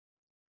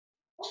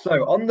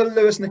So on the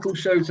Lewis Nichols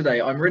show today,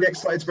 I'm really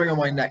excited to bring on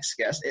my next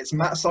guest. It's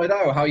Matt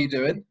Sydal. How are you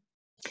doing?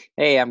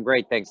 Hey, I'm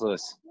great. Thanks,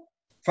 Lewis.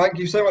 Thank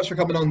you so much for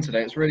coming on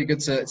today. It's really good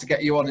to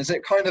get you on. Is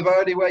it kind of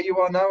early where you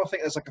are now? I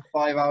think there's like a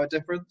 5 hour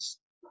difference.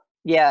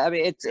 Yeah, I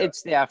mean Yeah.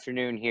 it's the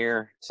afternoon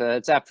here, so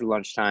it's after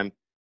lunchtime.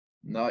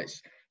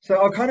 Nice.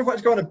 So I kind of want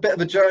to go on a bit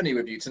of a journey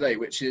with you today,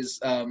 which is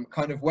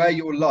kind of where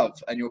your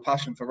love and your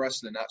passion for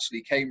wrestling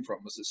actually came from.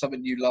 Was it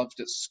something you loved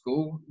at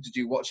school? Did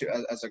you watch it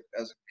as a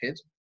kid?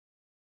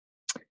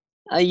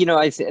 You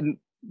know,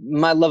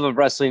 my love of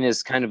wrestling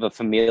is kind of a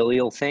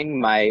familial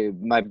thing.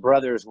 My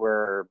brothers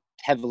were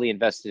heavily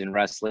invested in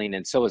wrestling,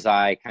 and so was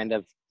I. Kind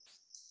of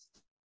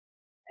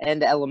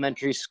end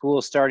elementary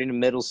school, starting to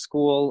middle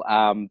school.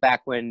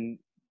 Back when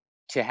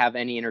to have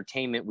any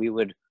entertainment, we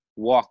would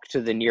walk to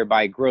the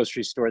nearby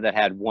grocery store that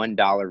had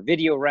 $1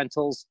 video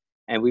rentals,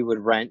 and we would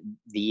rent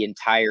the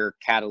entire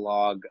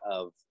catalog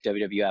of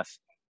WWF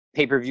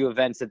pay-per-view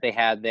events that they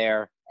had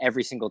there.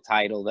 Every single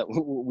title that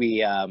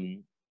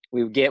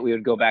we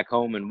would go back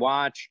home and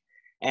watch.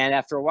 And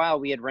after a while,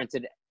 we had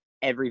rented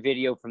every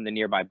video from the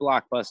nearby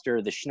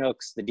Blockbuster, the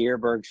Schnooks, the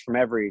Deerbergs, from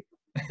every.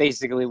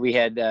 Basically, we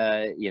had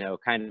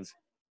kind of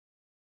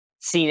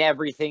seen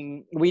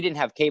everything. We didn't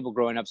have cable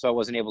growing up, so I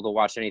wasn't able to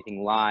watch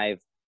anything live.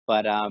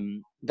 But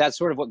that's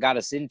sort of what got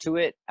us into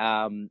it.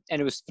 And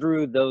it was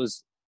through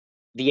those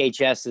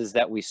VHSs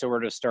that we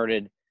sort of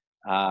started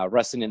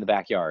wrestling in the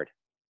backyard.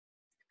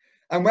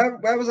 And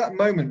where was that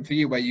moment for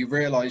you where you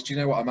realized, you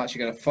know what, I'm actually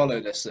going to follow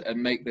this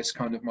and make this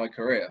kind of my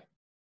career?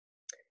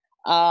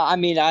 I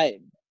mean, I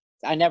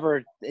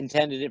never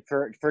intended it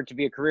for it to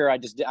be a career. I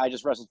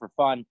just wrestled for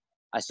fun.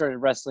 I started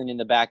wrestling in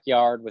the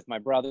backyard with my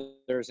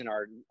brothers and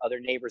our other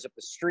neighbors up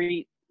the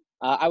street.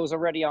 I was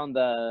already on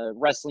the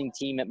wrestling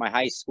team at my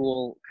high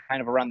school,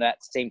 kind of around that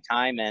same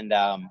time, and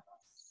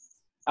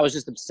I was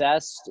just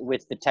obsessed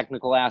with the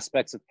technical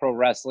aspects of pro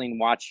wrestling,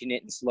 watching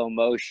it in slow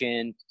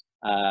motion,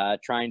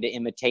 trying to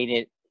imitate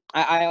it.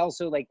 I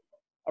also, like,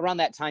 around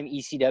that time,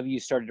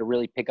 ECW started to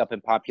really pick up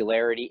in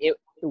popularity.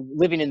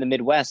 Living in the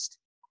Midwest,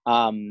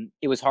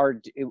 it was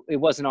hard. It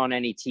wasn't on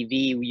any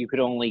TV. You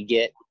could only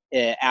get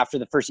after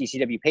the first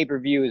ECW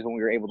pay-per-view is when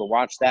we were able to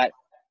watch that.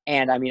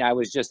 And I mean, I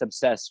was just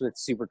obsessed with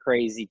Super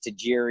Crazy,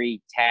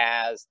 Tajiri,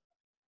 Taz,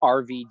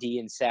 RVD,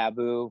 and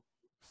Sabu.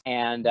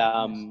 And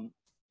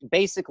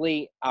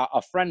basically,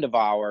 a friend of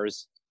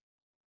ours,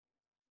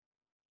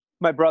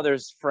 my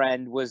brother's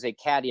friend, was a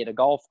caddy at a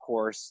golf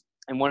course.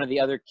 And one of the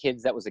other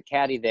kids that was a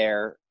caddy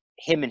there,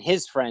 him and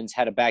his friends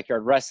had a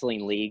backyard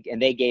wrestling league, and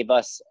they gave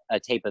us a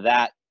tape of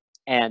that.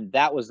 And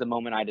that was the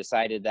moment I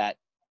decided that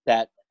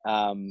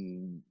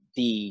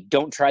the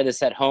 "don't try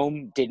this at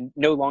home" did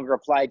no longer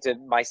apply to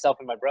myself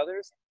and my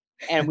brothers.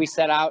 And we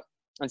set out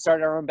and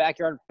started our own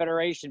backyard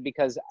federation,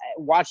 because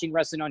watching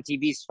wrestling on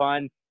TV is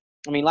fun.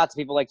 I mean, lots of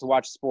people like to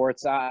watch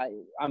sports.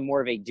 I'm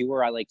more of a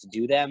doer. I like to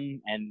do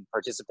them and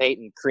participate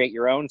and create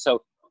your own.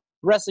 So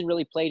wrestling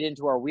really played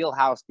into our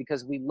wheelhouse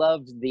because we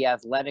loved the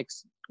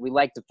athletics, we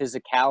liked the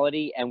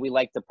physicality, and we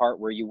liked the part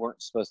where you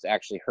weren't supposed to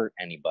actually hurt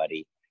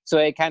anybody. So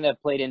it kind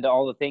of played into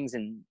all the things,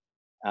 and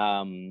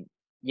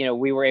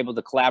we were able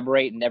to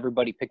collaborate, and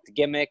everybody picked a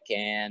gimmick,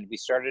 and we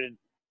started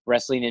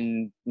wrestling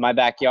in my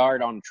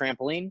backyard on a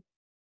trampoline.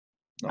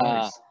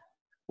 Nice.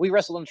 We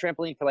wrestled on a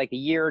trampoline for like a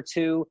year or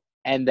two,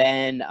 and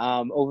then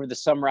over the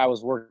summer I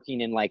was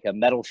working in like a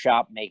metal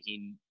shop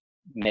making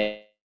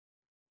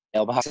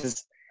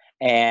mailboxes,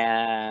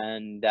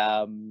 and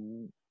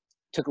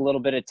took a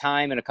little bit of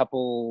time and a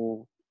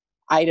couple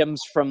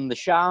items from the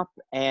shop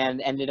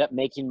and ended up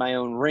making my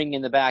own ring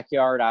in the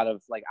backyard out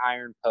of like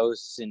iron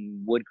posts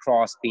and wood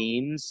cross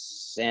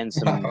beams and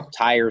some Wow.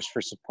 tires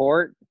for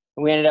support.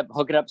 And we ended up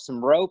hooking up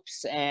some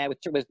ropes and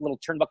with little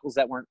turnbuckles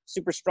that weren't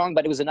super strong,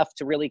 but it was enough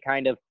to really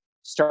kind of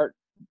start,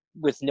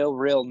 with no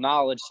real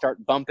knowledge,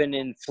 start bumping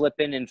and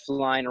flipping and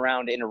flying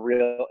around in a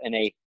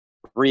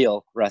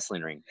real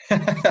wrestling ring.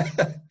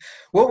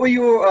 What were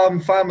your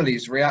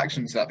family's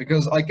reaction to that?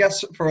 Because I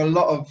guess for a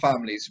lot of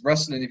families,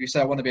 wrestling, if you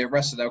say I want to be a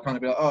wrestler, they'll kind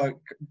of be like, oh,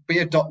 be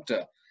a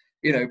doctor,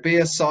 be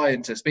a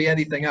scientist, be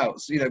anything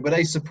else. Were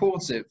they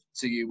supportive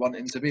to you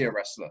wanting to be a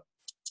wrestler?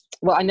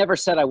 Well, I never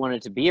said I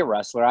wanted to be a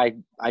wrestler. I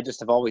just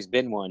have always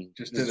been one.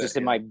 Just It's did just it,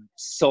 in yeah. my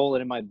soul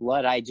and in my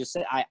blood. I just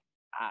said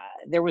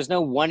there was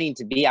no wanting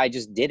to be. I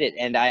just did it,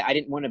 and I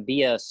didn't want to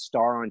be a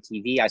star on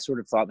TV. I sort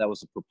of thought that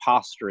was a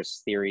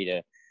preposterous theory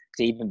to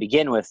even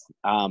begin with.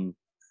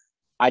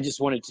 I just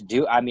wanted to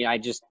do. I mean, I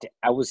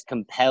was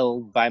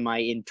compelled by my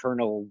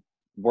internal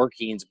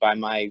workings, by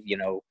my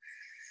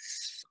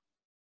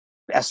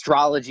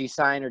astrology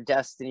sign or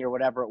destiny or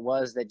whatever it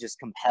was that just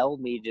compelled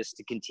me just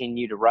to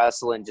continue to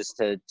wrestle and just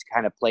to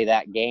kind of play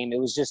that game. It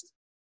was just,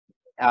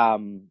 yeah.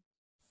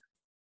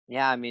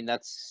 I mean,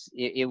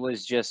 it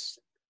was just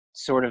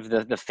sort of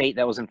the fate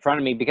that was in front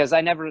of me, because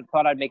I never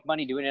thought I'd make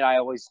money doing it. I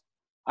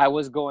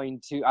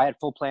had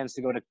full plans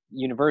to go to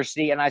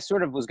university, and I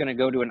sort of was going to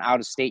go to an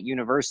out-of-state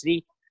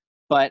university.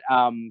 But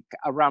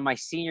around my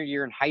senior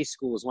year in high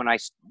school is when I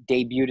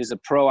debuted as a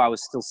pro. I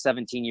was still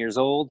 17 years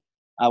old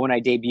when I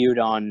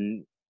debuted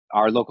on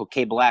our local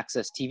cable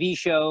access TV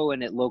show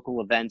and at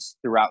local events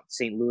throughout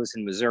St. Louis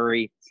and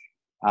Missouri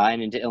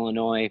and into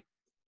Illinois.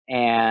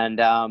 And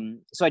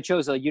so I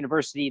chose a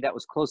university that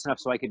was close enough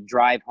so I could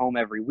drive home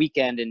every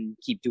weekend and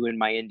keep doing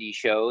my indie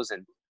shows.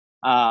 And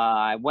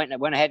I went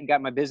ahead and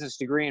got my business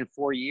degree in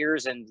 4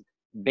 years. And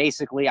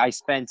basically I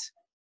spent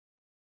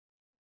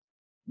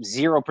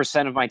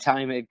 0% of my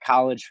time at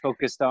college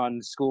focused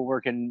on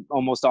schoolwork and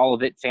almost all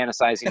of it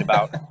fantasizing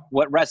about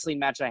what wrestling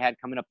match I had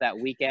coming up that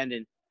weekend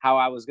and how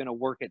I was going to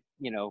work it,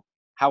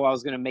 how I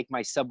was going to make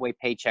my Subway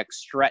paycheck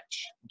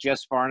stretch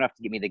just far enough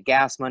to give me the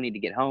gas money to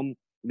get home,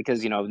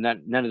 because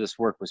none of this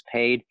work was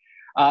paid.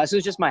 So it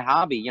was just my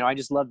hobby. I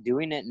just loved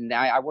doing it, and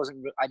I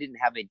didn't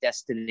have a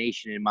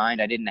destination in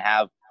mind. I didn't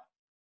have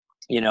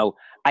a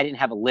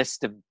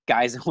list of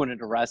guys I wanted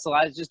to wrestle.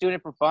 I was just doing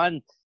it for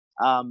fun.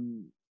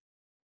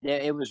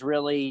 It was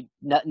really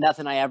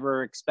nothing I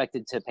ever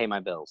expected to pay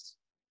my bills.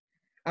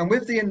 And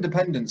with the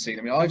independent scene,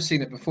 I mean, I've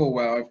seen it before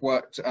where I've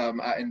worked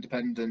at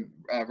independent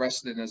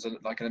wrestling as an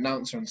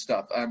announcer and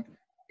stuff.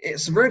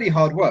 It's really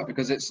hard work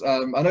because it's, I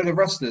know the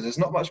wrestlers, there's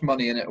not much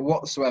money in it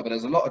whatsoever.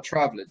 There's a lot of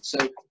traveling. So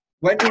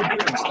when you're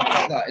doing stuff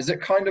like that, is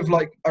it kind of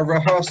like a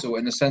rehearsal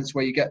in the sense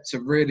where you get to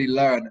really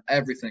learn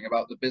everything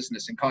about the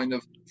business and kind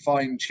of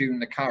fine tune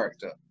the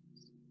character?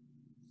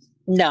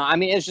 No, I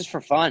mean, it was just for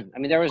fun. I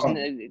mean, there was,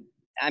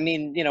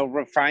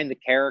 refine the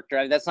character.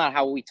 I mean, that's not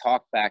how we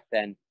talked back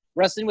then.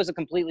 Wrestling was a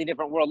completely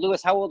different world.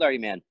 Lewis, how old are you,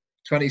 man?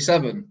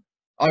 27.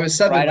 I was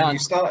 7 right when on. You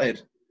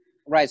started.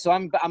 Right. So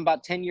I'm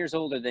about 10 years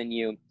older than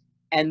you.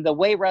 And the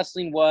way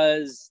wrestling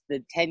was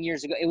 10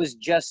 years ago, it was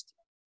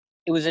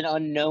an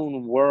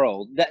unknown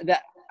world.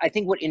 That I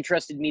think what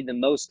interested me the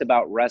most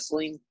about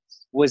wrestling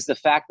was the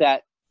fact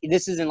that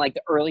this is in like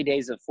the early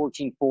days of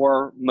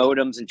 14.4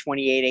 modems and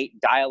 28.8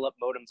 dial-up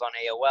modems on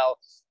AOL.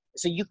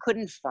 So you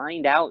couldn't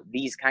find out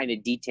these kind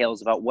of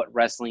details about what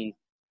wrestling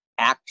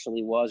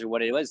actually was or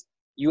what it was.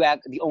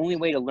 The only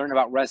way to learn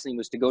about wrestling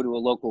was to go to a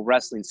local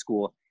wrestling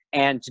school.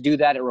 And to do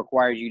that, it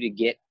required you to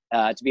get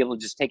to be able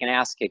to just take an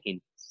ass kicking.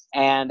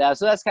 And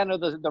so that's kind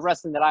of the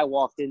wrestling that I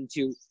walked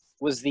into,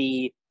 was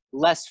the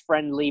less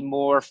friendly,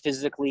 more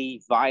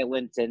physically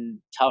violent and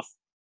tough,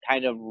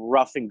 kind of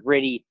rough and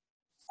gritty.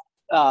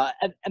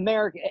 The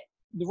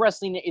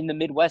wrestling in the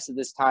Midwest at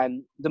this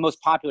time, the most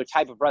popular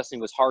type of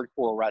wrestling was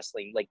hardcore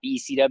wrestling, like the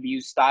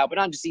ECW style, but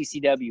not just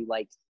ECW,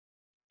 like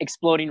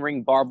exploding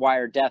ring barbed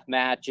wire death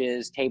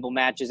matches, table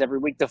matches every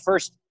week. The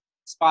first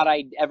spot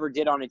I ever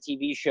did on a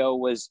TV show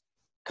was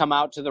come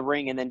out to the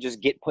ring and then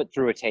just get put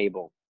through a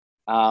table.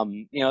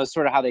 It's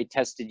sort of how they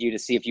tested you to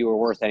see if you were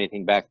worth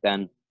anything back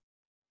then.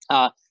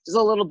 Just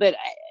a little bit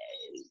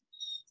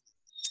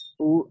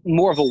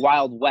more of a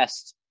Wild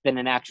West than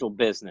an actual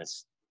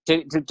business.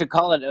 To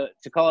call it a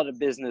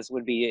business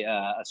would be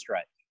a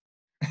stretch.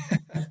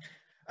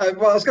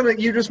 Well,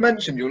 you just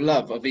mentioned your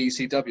love of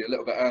ECW a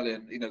little bit earlier,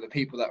 and the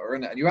people that were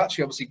in it, and you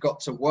actually obviously got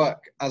to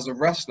work as a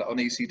wrestler on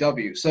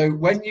ECW. So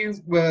when you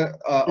were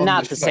on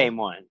not the same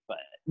one, but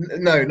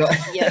no, not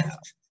yeah.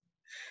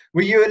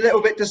 Were you a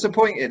little bit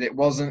disappointed it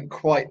wasn't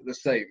quite the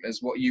same as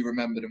what you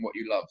remembered and what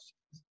you loved?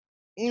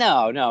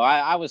 No,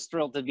 I was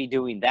thrilled to be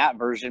doing that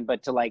version,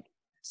 but to like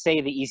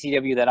say the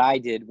ECW that I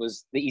did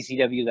was the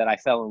ECW that I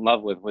fell in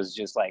love with was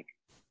just like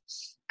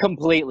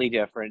completely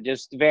different,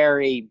 just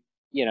very,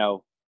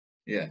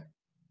 Yeah.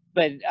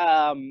 But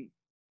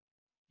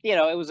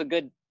it was a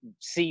good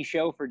C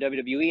show for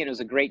WWE, and it was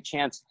a great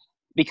chance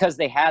because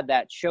they had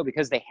that show,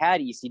 because they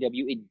had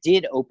ECW. It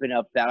did open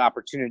up that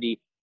opportunity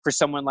for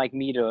someone like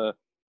me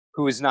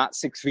who is not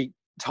 6 feet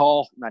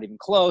tall, not even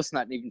close,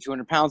 not even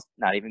 200 pounds,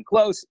 not even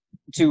close,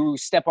 to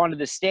step onto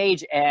the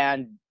stage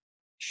and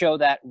show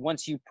that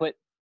once you put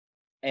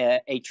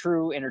a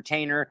true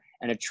entertainer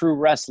and a true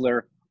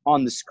wrestler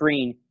on the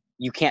screen,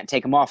 you can't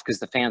take them off because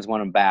the fans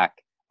want them back.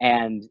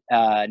 And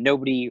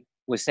nobody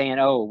was saying,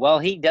 "Oh, well,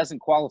 he doesn't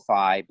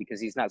qualify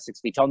because he's not 6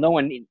 feet tall." No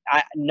one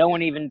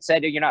even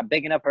said, "You're not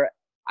big enough." Or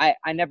I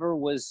never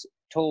was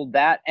told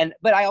that.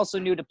 But I also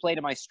knew to play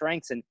to my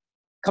strengths. And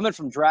coming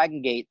from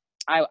Dragon Gate,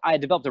 I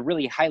developed a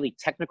really highly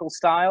technical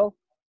style.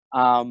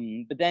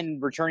 But then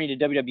returning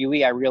to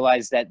WWE, I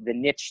realized that the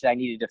niche that I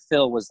needed to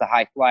fill was the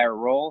high flyer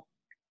role.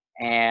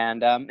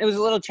 And it was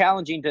a little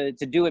challenging to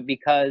do it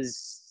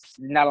because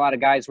not a lot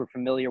of guys were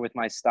familiar with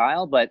my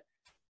style. But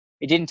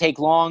it didn't take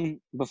long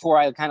before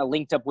I kind of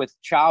linked up with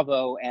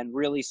Chavo and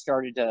really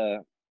started to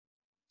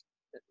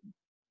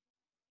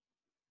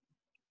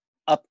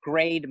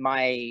upgrade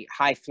my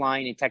high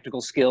flying and technical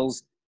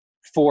skills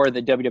for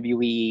the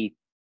WWE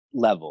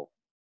level.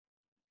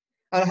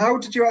 And how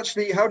did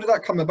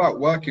that come about,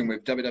 working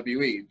with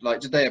WWE? Like,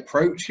 did they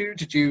approach you?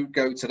 Did you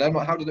go to them?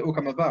 How did it all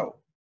come about?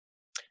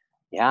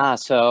 Yeah,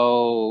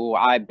 so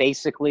I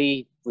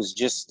basically was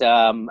just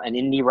an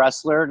indie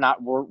wrestler,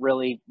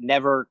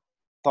 never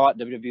thought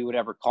WWE would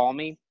ever call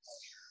me.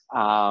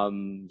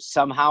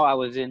 Somehow I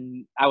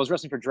was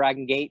wrestling for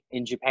Dragon Gate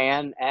in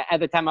Japan. At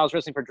the time I was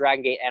wrestling for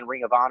Dragon Gate and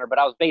Ring of Honor, but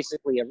I was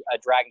basically a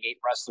Dragon Gate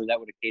wrestler that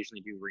would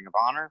occasionally do Ring of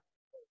Honor.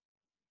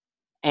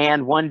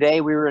 And one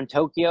day we were in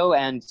Tokyo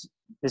and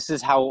this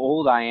is how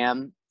old I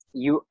am.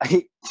 You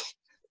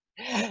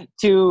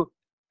to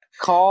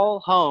call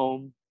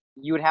home,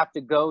 you would have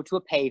to go to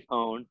a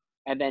payphone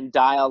and then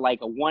dial like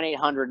a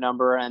 1-800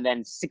 number and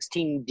then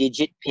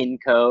 16-digit PIN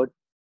code.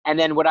 And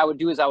then what I would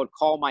do is I would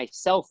call my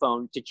cell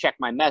phone to check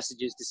my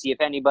messages to see if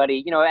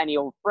anybody, any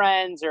old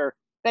friends, or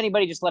if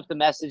anybody just left a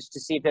message to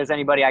see if there's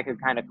anybody I could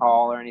kind of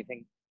call or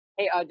anything.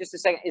 Hey, just a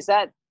second. Is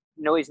that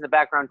noise in the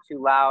background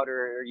too loud,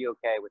 or are you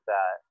okay with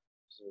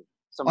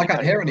that? I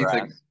can't hear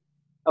anything.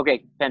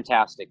 Okay,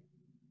 fantastic.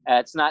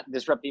 It's not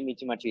disrupting me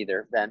too much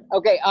either then.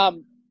 Okay,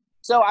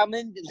 so I'm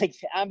in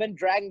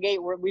Dragon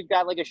Gate where we've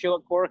got like a show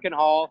at Corkin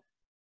Hall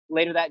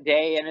later that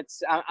day, and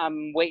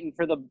I'm waiting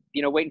for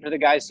the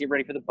guys to get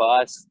ready for the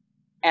bus,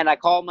 and I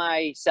call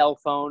my cell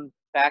phone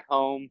back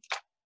home,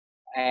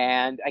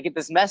 and I get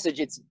this message.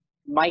 It's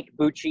Mike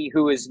Bucci,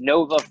 who is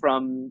Nova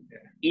from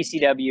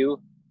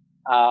ECW,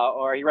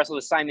 or he wrestled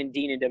with Simon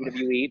Dean in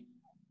WWE.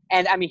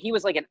 And I mean, he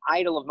was like an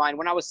idol of mine.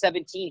 When I was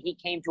 17, he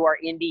came to our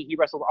indie. He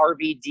wrestled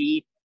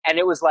RVD, and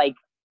it was like,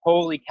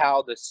 holy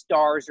cow, the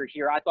stars are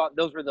here. I thought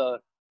those were the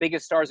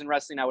biggest stars in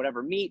wrestling I would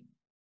ever meet.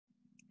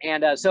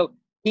 And so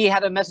he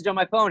had a message on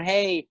my phone.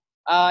 Hey,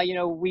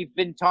 we've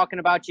been talking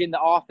about you in the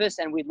office,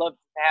 and we'd love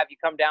to have you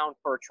come down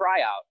for a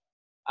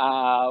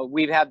tryout.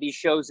 We've had these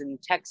shows in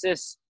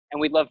Texas, and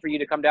we'd love for you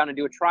to come down and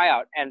do a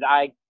tryout. And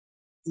I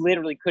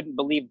literally couldn't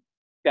believe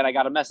that I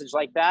got a message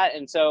like that.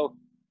 And so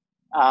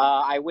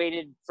I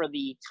waited for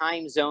the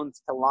time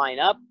zones to line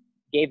up,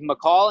 gave him a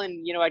call,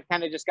 and, I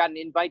kind of just got an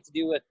invite to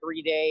do a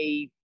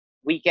 3-day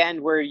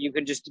weekend where you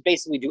can just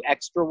basically do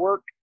extra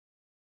work,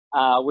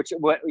 which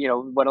what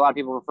a lot of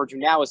people refer to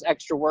now as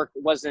extra work.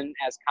 It wasn't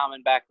as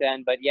common back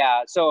then, but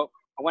yeah. So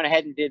I went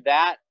ahead and did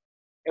that.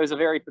 It was a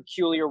very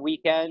peculiar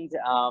weekend.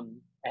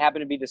 It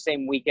happened to be the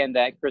same weekend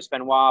that Chris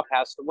Benoit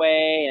passed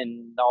away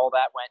and all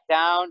that went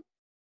down.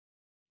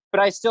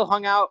 But I still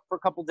hung out for a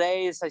couple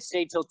days. I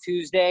stayed till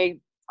Tuesday.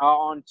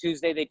 On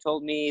Tuesday, they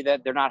told me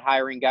that they're not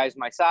hiring guys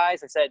my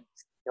size. I said,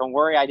 don't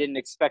worry, I didn't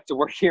expect to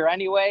work here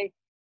anyway.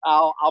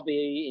 I'll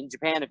be in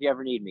Japan if you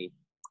ever need me.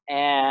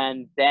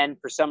 And then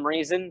for some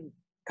reason,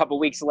 a couple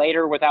weeks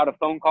later, without a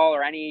phone call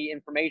or any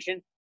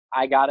information,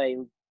 I got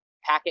a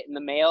packet in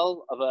the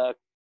mail of a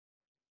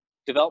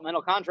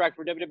developmental contract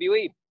for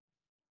WWE.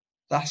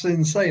 That's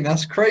insane.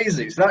 That's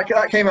crazy. So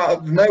that came out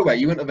of nowhere.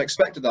 You wouldn't have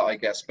expected that, I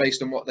guess,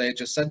 based on what they had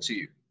just said to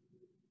you.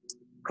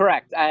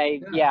 Correct. I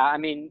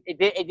mean,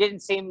 it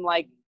didn't seem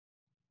like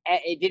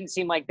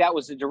that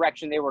was the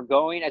direction they were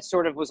going. It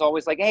sort of was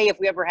always like, hey, if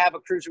we ever have a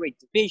cruiserweight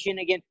division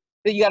again,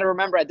 but you got to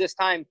remember at this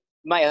time,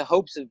 my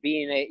hopes of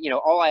being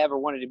all I ever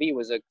wanted to be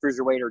was a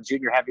cruiserweight or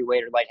junior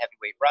heavyweight or light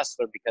heavyweight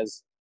wrestler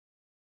because,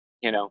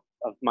 of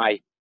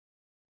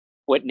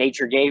what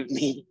nature gave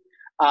me.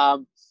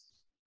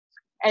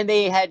 And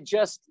they had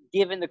just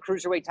given the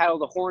cruiserweight title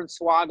to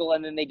Hornswoggle,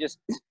 and then they just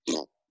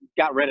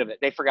got rid of it.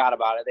 They forgot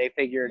about it. They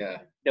figured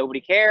nobody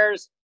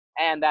cares,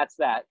 and that's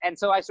that. And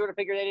so I sort of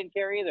figured they didn't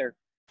care either.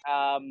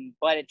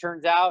 But it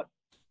turns out,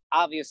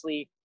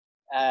 obviously,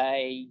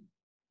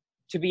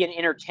 to be an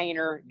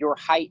entertainer, your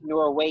height and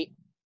your weight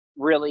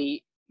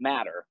really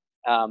matter.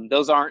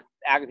 Those aren't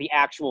the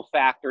actual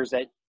factors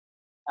that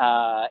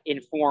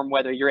inform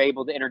whether you're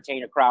able to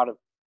entertain a crowd of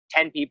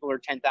 10 people or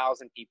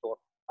 10,000 people.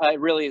 It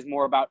really is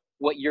more about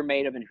what you're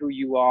made of and who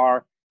you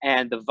are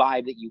and the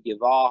vibe that you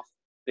give off,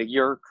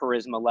 your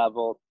charisma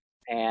level,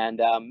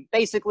 and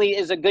basically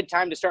is a good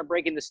time to start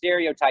breaking the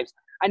stereotypes.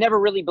 I never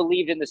really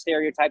believed in the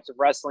stereotypes of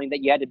wrestling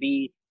that you had to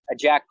be a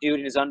jack dude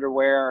in his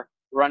underwear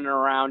running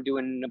around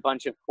doing a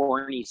bunch of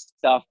corny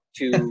stuff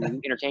to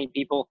entertain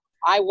people.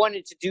 I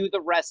wanted to do the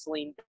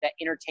wrestling that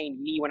entertained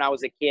me when I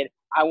was a kid.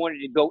 I wanted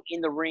to go in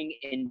the ring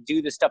and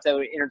do the stuff that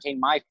would entertain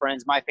my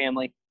friends, my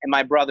family, and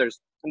my brothers.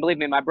 And believe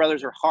me, my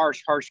brothers are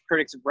harsh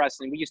critics of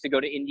wrestling. We used to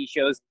go to indie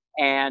shows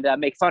and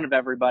make fun of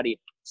everybody.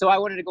 So I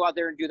wanted to go out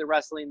there and do the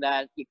wrestling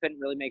that you couldn't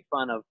really make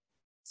fun of.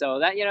 So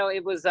that,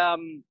 it was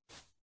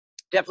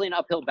definitely an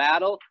uphill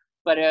battle,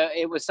 but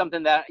it was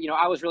something that,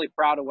 I was really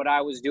proud of what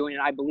I was doing,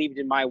 and I believed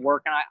in my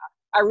work. And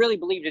I really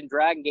believed in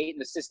Dragon Gate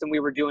and the system we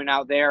were doing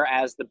out there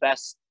as the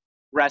best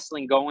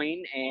wrestling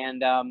going.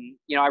 And,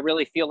 I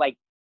really feel like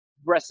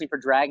wrestling for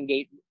Dragon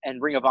Gate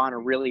and Ring of Honor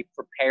really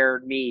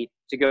prepared me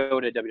to go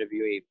to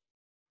WWE.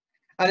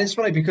 And it's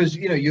funny because,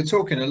 you're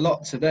talking a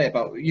lot today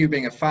about you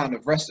being a fan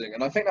of wrestling.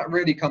 And I think that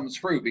really comes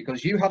through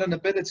because you had an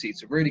ability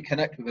to really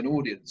connect with an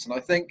audience. And I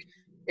think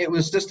it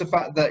was just the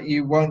fact that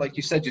you weren't, like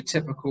you said, your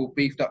typical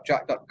beefed up,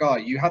 jacked up guy.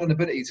 You had an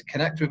ability to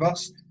connect with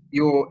us.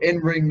 Your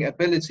in-ring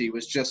ability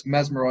was just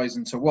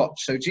mesmerizing to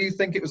watch. So do you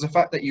think it was the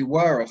fact that you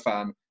were a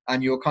fan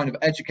and you're kind of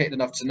educated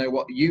enough to know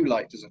what you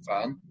liked as a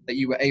fan that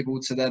you were able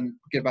to then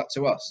give back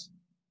to us?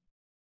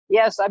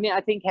 Yes, I mean,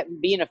 I think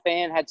being a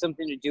fan had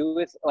something to do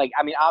with,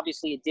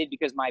 obviously it did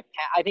because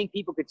I think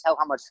people could tell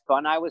how much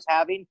fun I was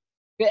having.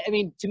 I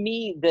mean, to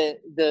me,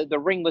 the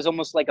ring was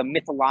almost like a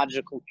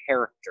mythological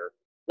character.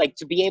 Like,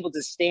 to be able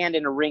to stand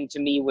in a ring to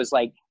me was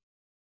like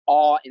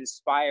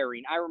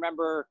awe-inspiring. I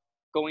remember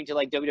going to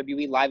like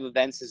WWE live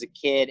events as a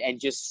kid and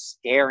just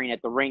staring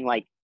at the ring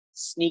like,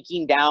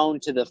 sneaking down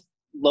to the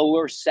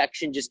lower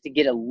section just to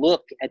get a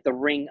look at the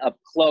ring up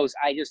close.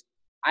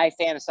 I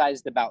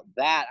fantasized about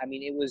that. I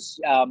mean, it was,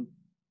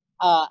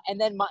 and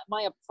then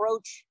my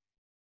approach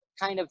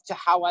kind of to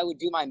how I would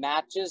do my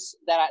matches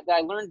that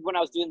I learned when I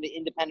was doing the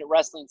independent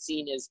wrestling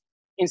scene is,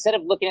 instead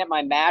of looking at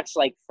my match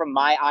like from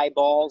my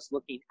eyeballs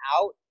looking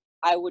out,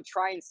 I would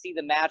try and see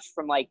the match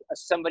from like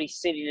somebody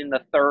sitting in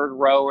the third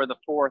row or the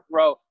fourth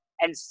row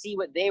and see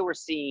what they were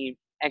seeing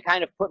and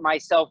kind of put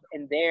myself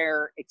in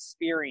their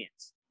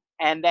experience.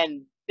 And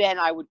then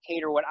I would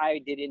cater what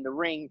I did in the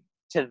ring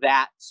to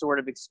that sort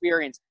of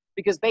experience.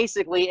 Because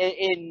basically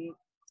in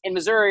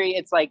Missouri,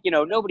 it's like,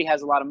 nobody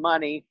has a lot of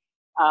money.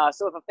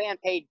 So if a fan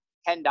paid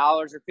 $10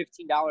 or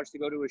 $15 to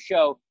go to a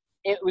show,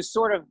 it was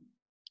sort of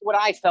what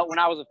I felt when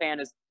I was a fan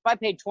is, if I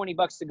paid $20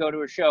 to go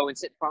to a show and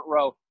sit front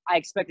row, I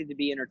expected to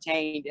be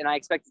entertained, and I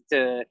expected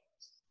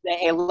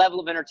a level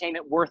of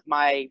entertainment worth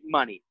my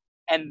money.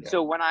 And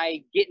so when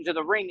I get into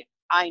the ring,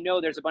 I know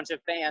there's a bunch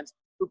of fans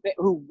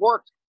who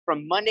worked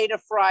from Monday to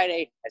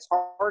Friday as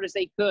hard as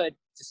they could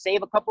to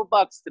save a couple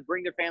bucks to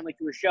bring their family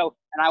to a show,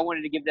 and I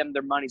wanted to give them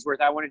their money's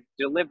worth. I wanted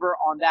to deliver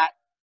on that.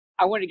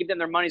 I wanted to give them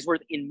their money's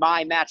worth in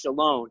my match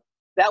alone.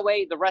 That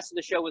way, the rest of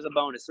the show was a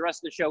bonus. The rest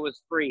of the show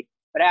was free.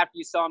 But after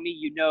you saw me,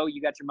 you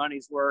got your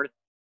money's worth.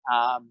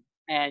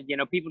 And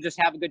people just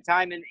have a good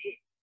time. And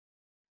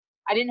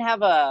I didn't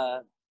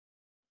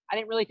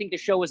really think the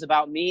show was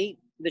about me.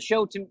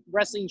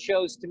 Wrestling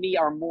shows to me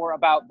are more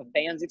about the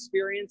fans'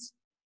 experience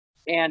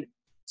and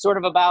sort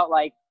of about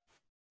like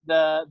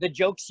the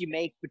jokes you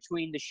make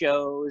between the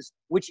shows,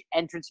 which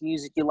entrance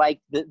music you like,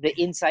 the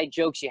inside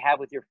jokes you have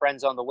with your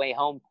friends on the way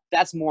home.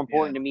 That's more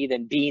important to me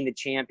than being the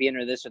champion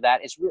or this or that.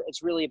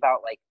 It's really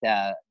about like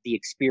the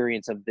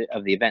experience of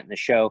the event and the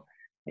show.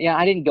 Yeah,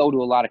 I didn't go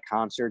to a lot of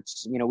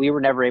concerts. We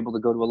were never able to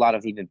go to a lot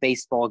of even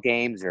baseball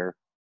games or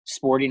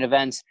sporting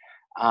events.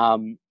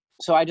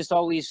 So I just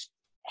always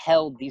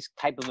held these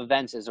type of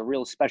events as a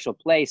real special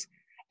place.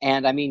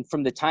 And I mean,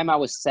 from the time I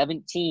was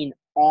 17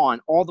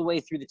 on, all the way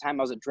through the time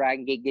I was at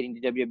Dragon Gate getting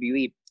to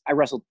WWE, I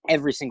wrestled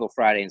every single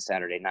Friday and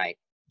Saturday night.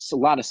 It's a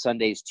lot of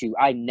Sundays too.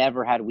 I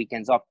never had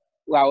weekends off.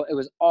 Well, it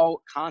was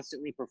all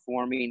constantly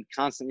performing,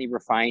 constantly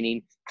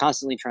refining,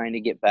 constantly trying to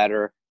get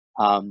better.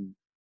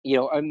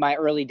 In my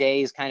early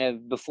days, kind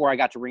of before I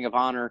got to Ring of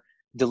Honor,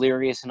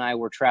 Delirious and I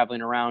were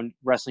traveling around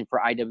wrestling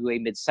for IWA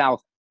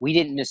Mid-South. We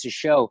didn't miss a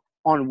show.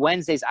 On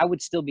Wednesdays, I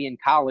would still be in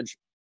college.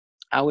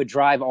 I would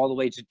drive all the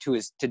way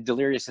to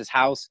Delirious's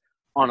house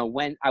on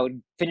I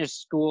would finish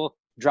school,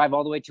 drive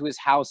all the way to his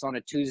house on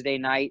a Tuesday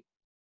night,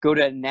 go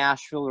to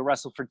Nashville to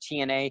wrestle for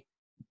TNA,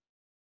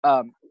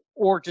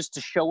 or just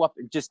to show up,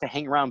 just to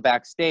hang around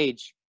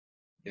backstage.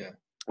 Yeah.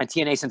 At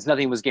TNA, since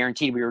nothing was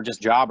guaranteed, we were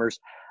just jobbers.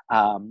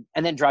 And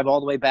then drive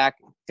all the way back,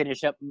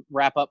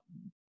 wrap up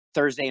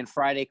Thursday and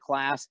Friday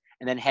class,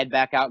 and then head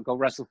back out and go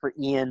wrestle for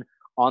Ian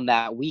on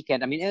that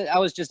weekend. I mean, I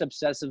was just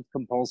obsessive,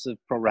 compulsive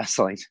pro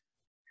wrestling.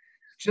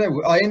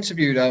 I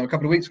interviewed a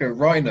couple of weeks ago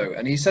Rhino,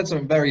 and he said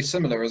something very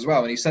similar as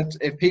well. And he said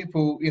if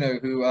people,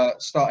 who are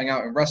starting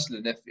out in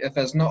wrestling, if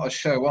there's not a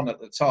show on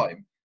at the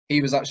time,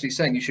 he was actually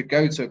saying you should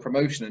go to a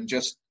promotion and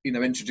just,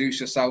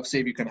 introduce yourself, see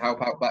if you can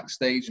help out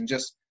backstage, and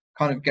just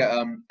kind of get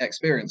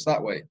experience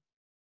that way.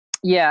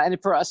 Yeah, and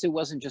for us, it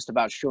wasn't just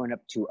about showing up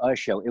to a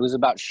show. It was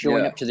about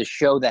showing up to the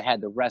show that had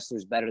the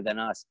wrestlers better than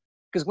us.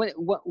 Because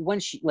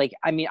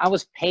I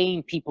was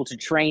paying people to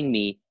train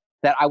me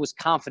that I was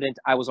confident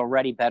I was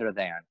already better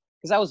than.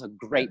 Because I was a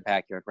great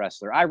backyard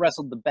wrestler. I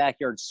wrestled the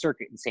backyard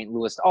circuit in St.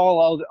 Louis,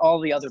 all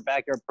the other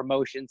backyard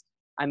promotions.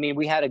 I mean,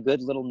 we had a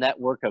good little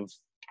network of,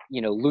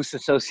 loose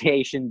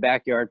association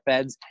backyard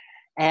feds.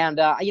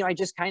 And, I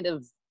just kind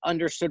of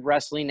understood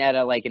wrestling at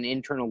an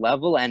internal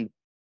level, and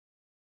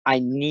I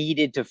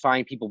needed to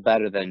find people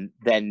better than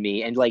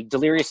me. And like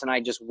Delirious and I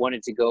just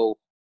wanted to go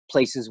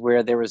places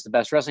where there was the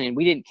best wrestling. And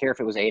we didn't care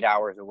if it was 8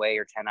 hours away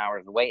or 10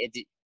 hours away.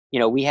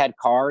 We had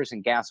cars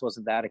and gas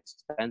wasn't that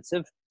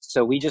expensive.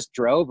 So we just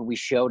drove and we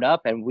showed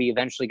up and we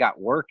eventually got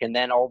work. And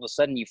then all of a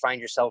sudden you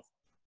find yourself,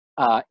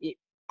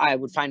 I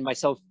would find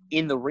myself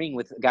in the ring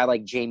with a guy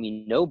like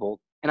Jamie Noble.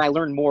 And I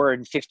learned more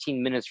in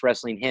 15 minutes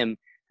wrestling him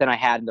than I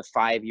had in the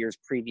 5 years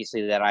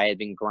previously that I had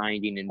been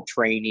grinding and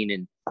training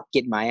and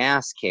getting my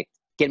ass kicked.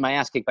 Getting my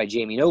ass kicked by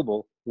Jamie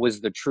Noble was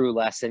the true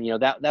lesson.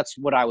 That's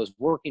what I was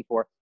working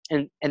for.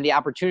 And the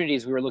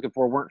opportunities we were looking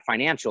for weren't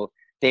financial.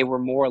 They were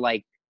more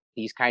like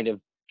these kind of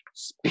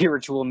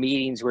spiritual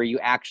meetings where you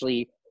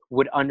actually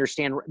would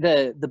understand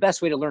the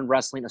best way to learn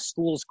wrestling. A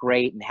school's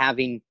great, and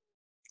having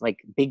like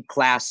big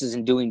classes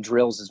and doing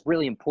drills is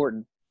really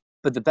important.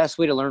 But the best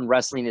way to learn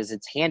wrestling is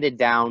it's handed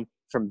down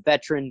from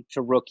veteran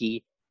to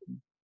rookie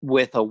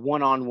with a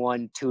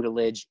one-on-one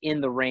tutelage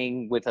in the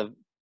ring with a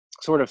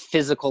sort of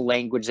physical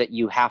language that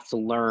you have to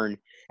learn.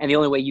 And the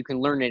only way you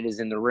can learn it is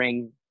in the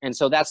ring. And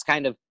so that's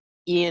kind of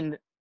Ian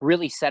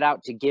really set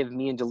out to give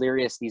me and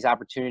Delirious these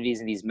opportunities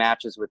and these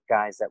matches with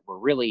guys that were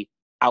really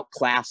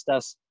outclassed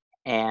us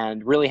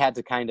and really had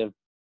to kind of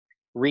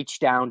reach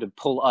down to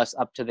pull us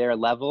up to their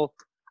level.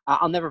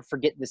 I'll never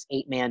forget this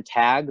 8-man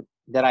tag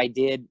that I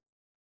did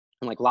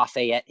in like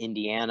Lafayette,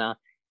 Indiana.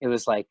 It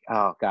was like,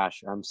 oh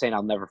gosh, I'm saying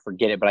I'll never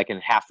forget it, but I can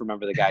half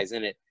remember the guys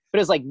in it. But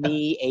it was like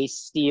me, Ace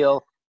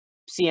Steel,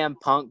 CM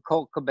Punk,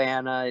 Colt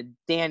Cabana,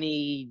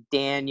 Danny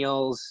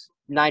Daniels,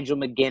 Nigel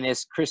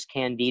McGuinness, Chris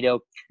Candido.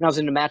 And I was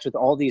in a match with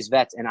all these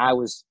vets, and I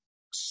was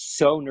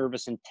so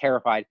nervous and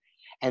terrified.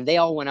 And they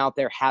all went out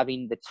there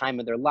having the time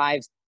of their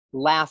lives,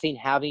 laughing,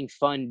 having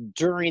fun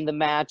during the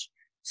match,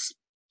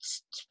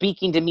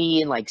 speaking to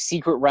me in like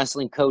secret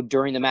wrestling code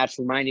during the match,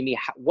 reminding me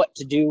what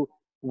to do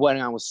when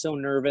I was so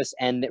nervous,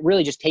 and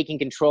really just taking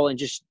control. And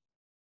just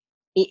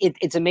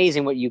it's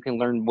amazing what you can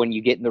learn when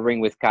you get in the ring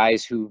with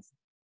guys who've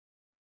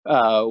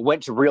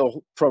went to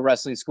real pro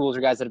wrestling schools,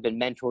 or guys that have been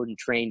mentored and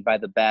trained by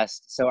the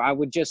best. So I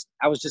was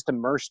just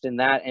immersed in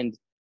that. And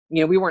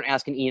we weren't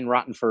asking Ian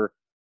Rotten for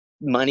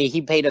money.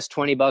 He paid us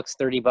 $20,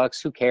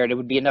 $30. Who cared? It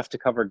would be enough to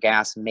cover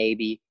gas,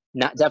 maybe.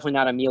 Definitely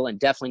not a meal, and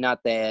definitely not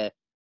the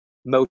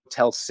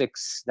Motel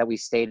 6 that we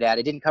stayed at.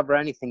 It didn't cover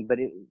anything, but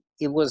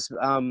it was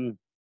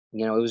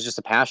it was just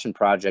a passion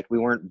project. We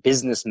weren't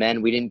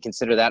businessmen. We didn't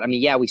consider that. I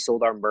mean, yeah, we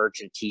sold our merch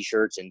and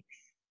T-shirts and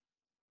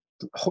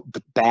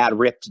bad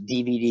ripped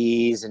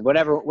DVDs and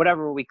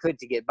whatever we could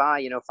to get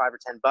by. $5 or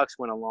 $10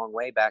 went a long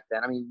way back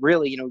then. I mean,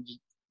 really,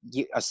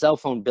 a cell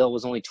phone bill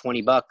was only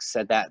 $20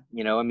 at that.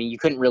 I mean, you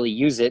couldn't really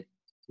use it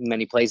in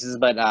many places,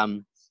 but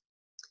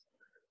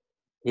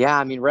yeah,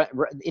 I mean,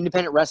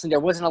 independent wrestling, there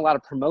wasn't a lot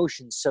of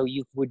promotions, so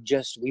we would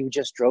just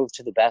drove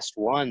to the best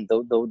one,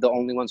 the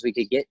only ones we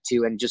could get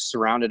to, and just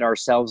surrounded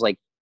ourselves, like,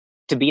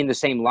 to be in the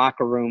same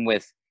locker room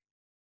with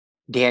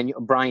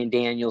Brian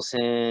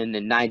Danielson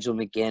and Nigel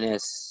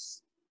McGuinness.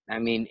 I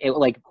mean, it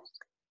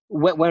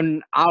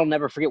when I'll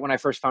never forget when I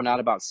first found out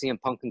about CM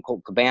Punk and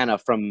Colt Cabana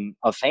from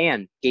a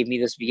fan gave me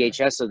this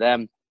VHS of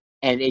them,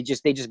 and they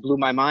just blew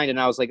my mind, and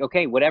I was like,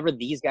 okay, whatever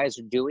these guys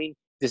are doing,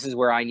 this is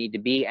where I need to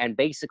be. And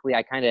basically,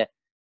 I kind of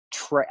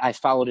I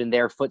followed in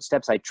their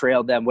footsteps. I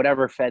trailed them.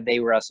 Whatever fed they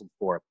wrestled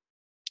for.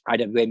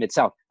 IWA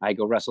Mid-South, I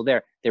go wrestle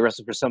there. They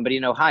wrestled for somebody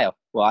in Ohio.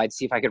 Well, I'd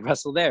see if I could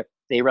wrestle there.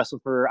 They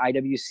wrestled for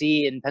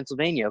IWC in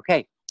Pennsylvania.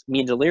 Okay, me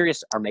and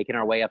Delirious are making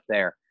our way up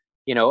there.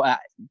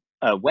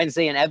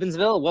 Wednesday in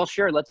Evansville. Well,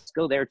 sure, let's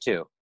go there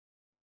too.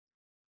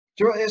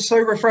 It's so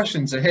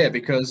refreshing to hear,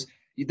 because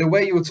the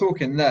way you were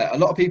talking there, a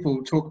lot of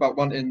people talk about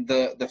wanting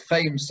the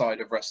fame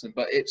side of wrestling,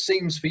 but it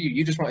seems for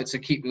you just wanted to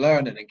keep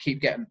learning and keep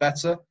getting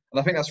better. And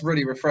I think that's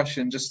really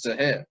refreshing just to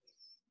hear.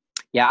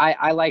 Yeah,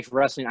 I liked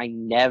wrestling. I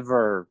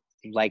never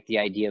liked the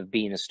idea of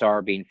being a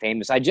star, being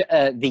famous.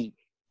 That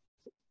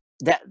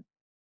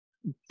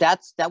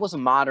was a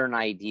modern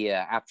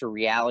idea after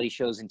reality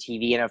shows and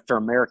TV and after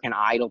American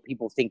Idol.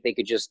 People think they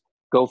could just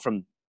go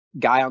from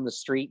guy on the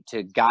street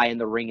to guy in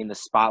the ring in the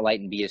spotlight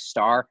and be a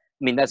star.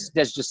 I mean, that's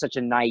just such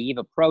a naive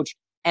approach,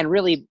 and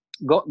really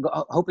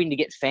hoping to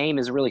get fame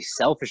is a really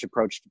selfish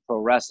approach to pro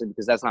wrestling,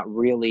 because that's not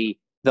really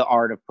the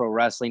art of pro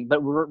wrestling. But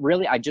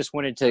really, I just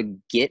wanted to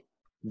get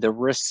the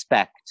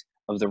respect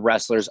of the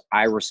wrestlers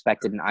I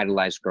respected and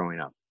idolized growing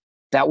up.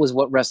 That was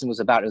what wrestling was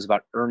about. It was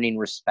about earning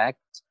respect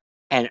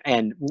and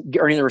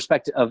earning the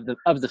respect of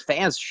the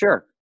fans,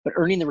 sure, but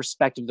earning the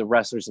respect of the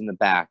wrestlers in the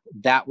back.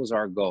 That was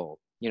our goal.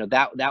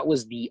 That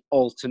was the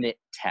ultimate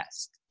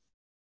test.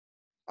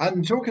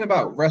 And talking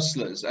about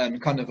wrestlers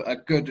and kind of a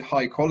good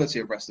high quality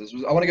of wrestlers,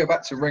 I want to go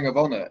back to Ring of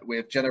Honor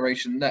with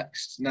Generation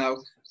Next. Now,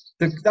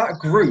 that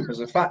group as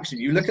a faction,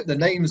 you look at the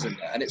names in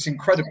there and it's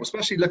incredible,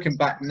 especially looking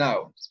back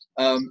now.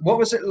 What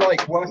was it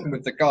like working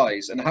with the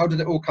guys, and how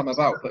did it all come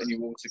about, putting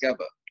you all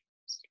together?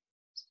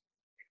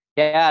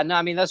 Yeah, no,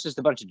 I mean, that's just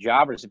a bunch of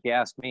jobbers, if you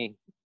ask me.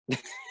 No,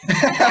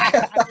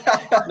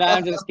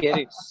 I'm just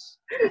kidding.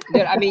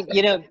 I mean,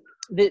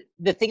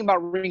 the thing about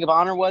Ring of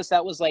Honor was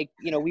that was like,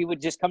 we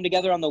would just come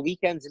together on the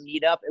weekends and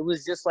meet up. It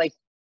was just like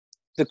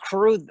the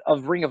crew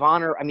of Ring of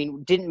Honor. I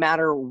mean, didn't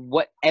matter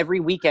what, every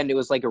weekend it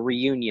was like a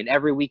reunion.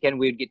 Every weekend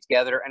we would get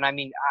together. And I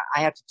mean, I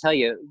have to tell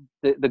you,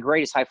 the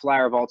greatest high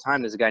flyer of all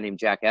time is a guy named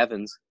Jack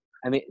Evans.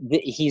 I mean,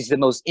 he's the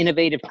most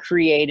innovative,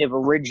 creative,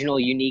 original,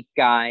 unique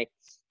guy.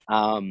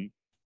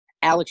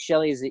 Alex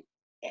Shelley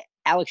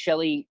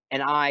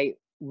and I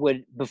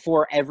would,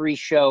 before every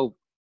show,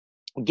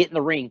 get in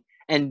the ring.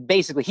 And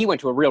basically, he went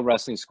to a real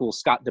wrestling school,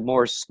 Scott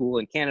D'Amore's school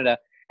in Canada.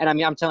 And I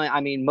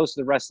mean, most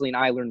of the wrestling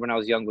I learned when I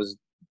was young was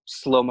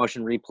slow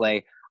motion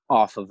replay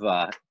off of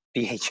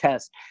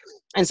VHS.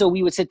 And so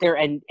we would sit there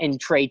and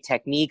trade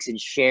techniques and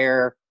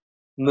share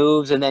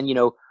moves. And then,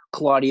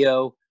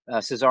 Claudio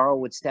Cesaro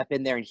would step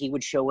in there and he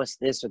would show us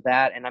this or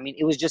that. And I mean,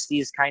 it was just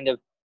these kind of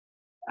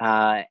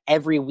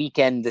every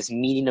weekend, this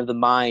meeting of the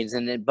minds,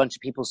 and a bunch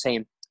of people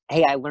saying,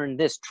 hey, I learned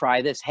this,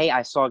 try this. Hey,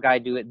 I saw a guy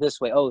do it this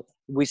way. Oh,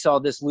 we saw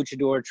this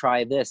luchador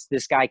try this.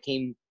 This guy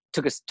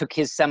took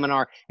his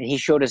seminar, and he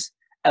showed us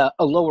a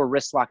lower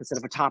wrist lock instead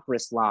of a top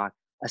wrist lock,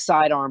 a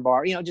side arm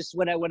bar, just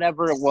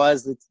whatever it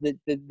was,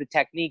 the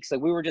techniques.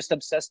 Like, we were just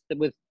obsessed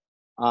with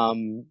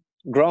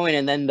growing.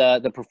 And then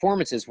the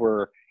performances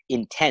were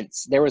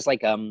intense. There was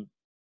like a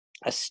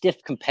stiff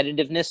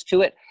competitiveness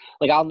to it.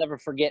 Like, I'll never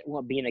forget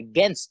being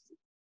against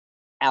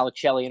Alex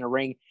Shelley in a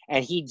ring,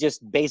 and he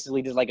just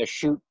basically did like a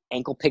shoot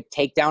ankle pick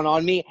takedown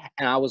on me,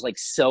 and I was like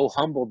so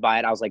humbled by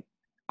it. I was like,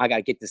 I got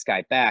to get this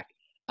guy back.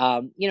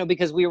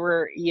 Because we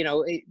were,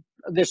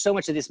 there's so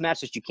much of this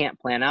match that you can't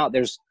plan out.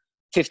 There's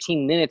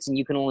 15 minutes and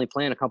you can only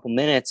plan a couple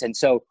minutes. And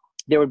so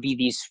there would be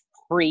these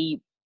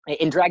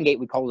in Dragon Gate,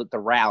 we called it the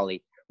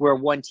rally, where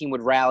one team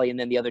would rally and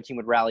then the other team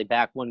would rally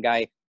back. One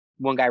guy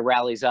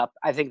rallies up.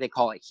 I think they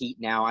call it heat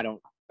now.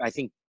 I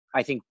think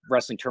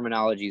wrestling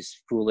terminology is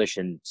foolish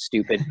and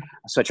stupid.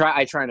 So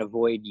I try and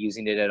avoid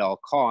using it at all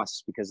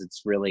costs because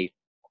it's really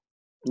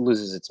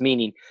loses its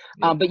meaning.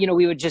 Yeah. But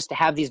we would just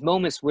have these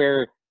moments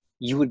where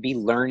you would be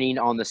learning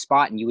on the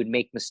spot and you would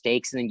make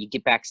mistakes, and then you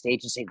get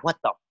backstage and say, what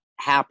the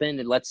happened?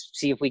 And let's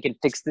see if we can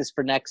fix this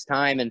for next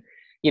time. And,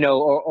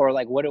 or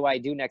like, what do I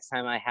do next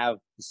time I have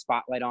the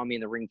spotlight on me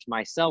in the ring to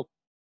myself,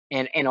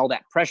 and all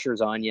that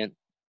pressure's on you.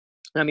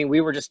 I mean,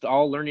 we were just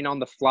all learning on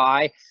the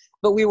fly,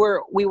 but we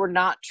were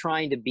not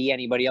trying to be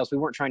anybody else. We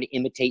weren't trying to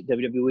imitate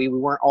WWE. We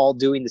weren't all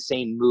doing the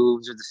same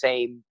moves or the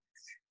same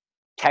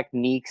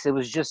techniques. It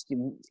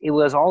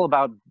was all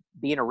about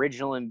being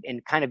original and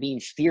kind of being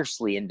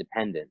fiercely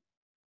independent.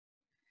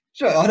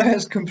 Sure, I know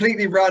it's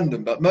completely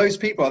random, but most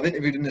people I've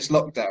interviewed in this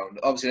lockdown,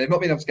 obviously they've not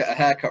been able to get a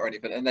haircut or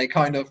anything, and they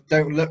kind of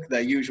don't look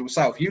their usual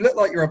self. You look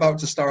like you're about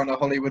to star in a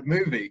Hollywood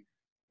movie.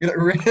 You look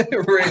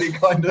really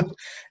kind of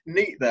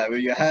neat there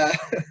with your hair.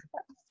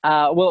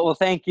 Well,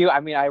 thank you.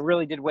 I mean, I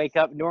really did wake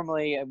up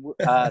normally.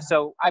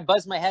 So I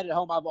buzz my head at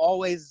home. I've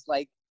always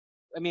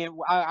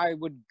I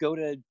would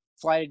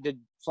fly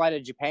to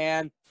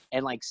Japan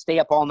and like stay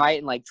up all night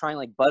and like try and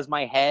like buzz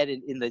my head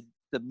in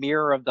the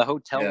mirror of the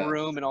hotel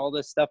room and all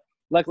this stuff.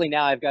 Luckily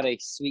now I've got a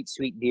sweet,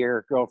 sweet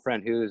dear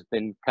girlfriend who's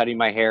been cutting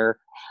my hair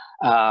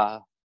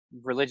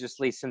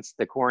religiously since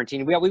the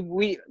quarantine.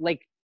 We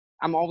like,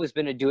 I'm always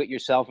been a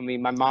do-it-yourself. I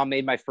mean, my mom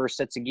made my first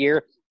sets of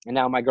gear, and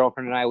now my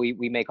girlfriend and I,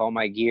 we make all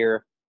my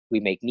gear. We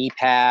make knee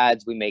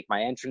pads. We make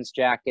my entrance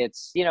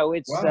jackets.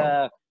 It's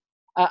Wow.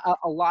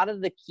 a lot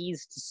of the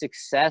keys to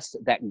success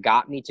that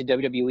got me to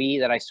WWE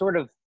that I sort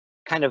of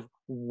kind of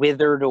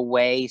withered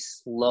away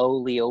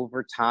slowly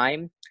over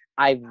time,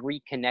 I've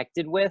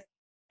reconnected with.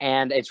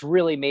 And it's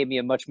really made me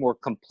a much more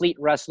complete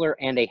wrestler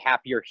and a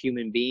happier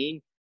human being.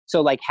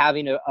 So like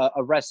having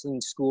a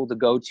wrestling school to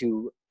go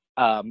to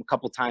a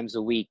couple times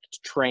a week to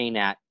train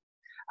at,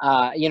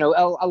 a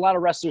lot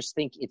of wrestlers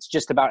think it's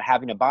just about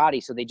having a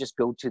body. So they just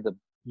go to the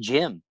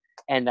gym.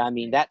 And I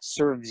mean, that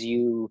serves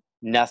you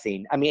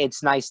nothing. I mean,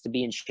 it's nice to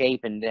be in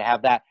shape and to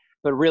have that,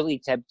 but really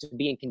to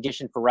be in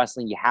condition for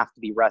wrestling, you have to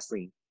be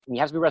wrestling. And you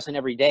have to be wrestling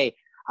every day.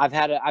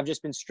 I've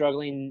just been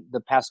struggling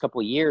the past couple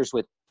of years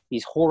with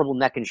these horrible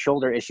neck and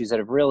shoulder issues that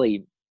have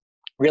really,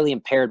 really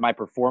impaired my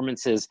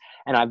performances.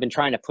 And I've been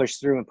trying to push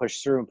through.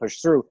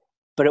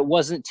 But it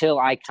wasn't until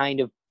I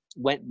kind of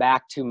went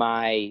back to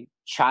my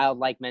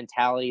childlike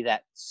mentality,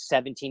 that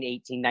 17,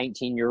 18,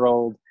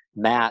 19-year-old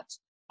Matt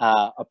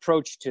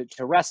approach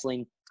to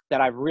wrestling,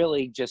 that I've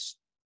really just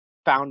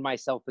found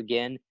myself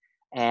again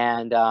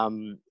and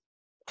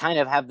kind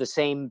of have the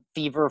same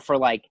fever for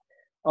like,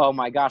 oh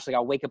my gosh, like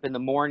I'll wake up in the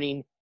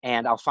morning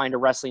and I'll find a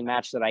wrestling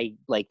match that I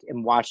like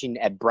am watching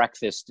at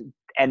breakfast.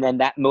 And then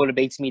that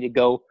motivates me to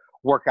go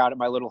work out at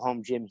my little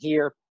home gym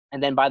here.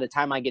 And then by the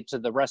time I get to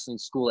the wrestling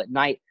school at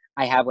night,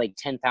 I have like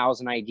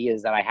 10,000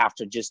 ideas that I have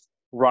to just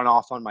run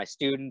off on my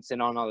students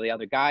and on all the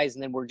other guys.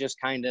 And then we're just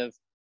kind of,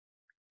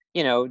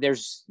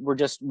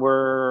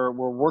 we're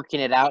working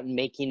it out and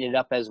making it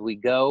up as we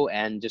go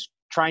and just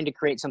trying to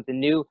create something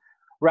new.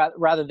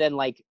 Rather than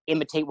like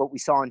imitate what we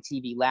saw on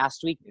TV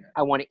last week,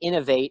 I want to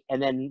innovate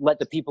and then let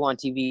the people on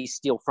TV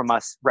steal from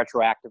us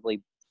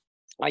retroactively.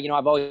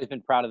 I've always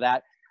been proud of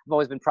that. I've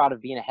always been proud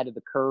of being ahead of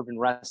the curve in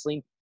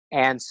wrestling.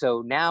 And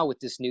so now with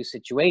this new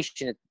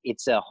situation,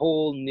 it's a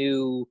whole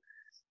new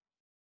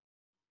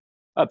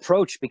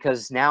approach,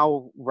 because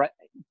now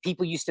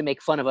people used to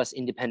make fun of us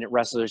independent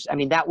wrestlers. I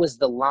mean, that was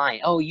the line.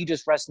 Oh, you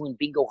just wrestle in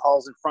bingo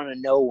halls in front of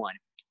no one.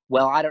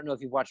 Well, I don't know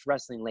if you've watched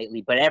wrestling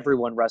lately, but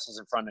everyone wrestles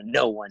in front of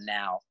no one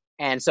now.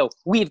 And so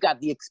we've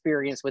got the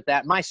experience with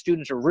that. My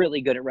students are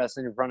really good at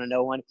wrestling in front of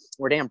no one.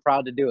 We're damn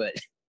proud to do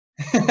it.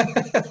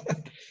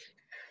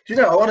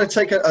 I want to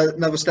take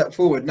another step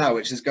forward now,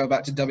 which is go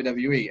back to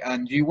WWE.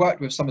 And you worked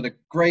with some of the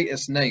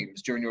greatest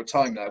names during your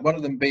time there. One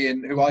of them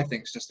being, who I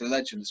think is just a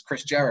legend, is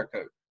Chris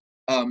Jericho.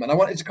 And I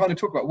wanted to kind of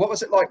talk about, what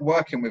was it like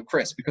working with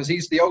Chris? Because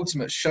he's the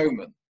ultimate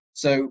showman.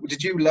 So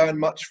did you learn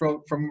much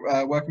from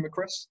working with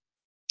Chris?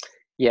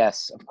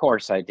 Yes, of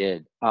course I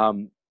did.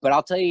 But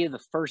I'll tell you, the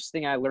first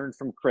thing I learned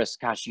from Chris,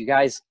 gosh, you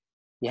guys,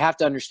 you have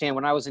to understand,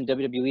 when I was in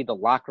WWE, the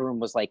locker room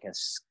was like a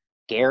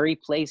scary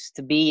place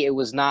to be. It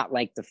was not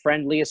like the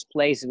friendliest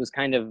place. It was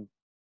kind of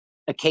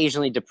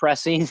occasionally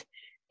depressing.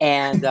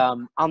 And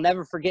I'll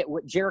never forget,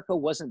 what Jericho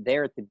wasn't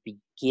there at the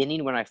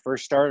beginning when I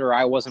first started, or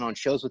I wasn't on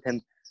shows with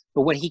him.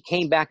 But when he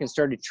came back and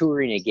started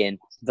touring again,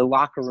 the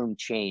locker room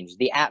changed.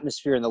 The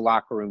atmosphere in the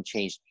locker room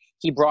changed.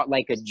 He brought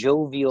like a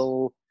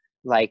jovial,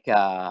 like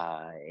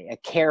a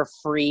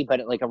carefree,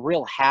 but like a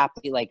real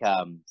happy, like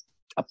a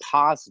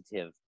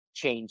positive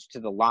change to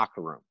the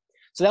locker room.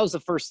 So that was the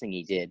first thing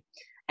he did.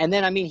 And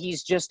then, I mean,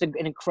 he's just an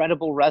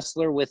incredible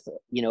wrestler with,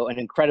 you know, an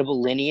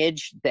incredible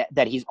lineage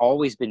that he's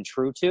always been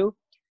true to.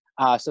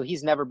 So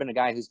he's never been a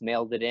guy who's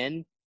mailed it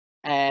in.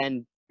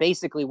 And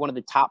basically one of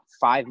the top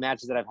 5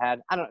 matches that I've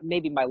had, I don't know,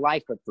 maybe my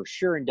life, but for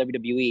sure in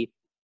WWE,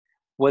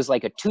 was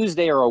like a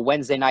Tuesday or a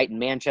Wednesday night in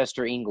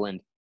Manchester,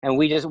 England. And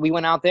we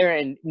went out there,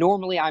 and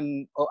normally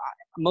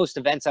most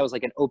events I was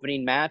like an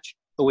opening match.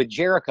 But with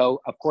Jericho,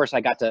 of course,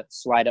 I got to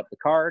slide up the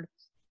card.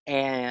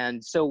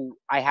 And so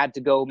I had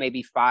to go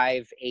maybe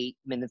 5-8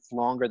 minutes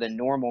longer than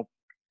normal.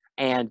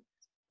 And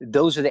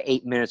those are the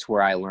 8 minutes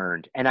where I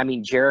learned. And I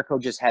mean, Jericho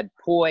just had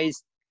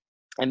poise.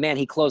 And man,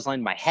 he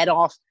clotheslined my head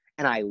off,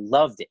 and I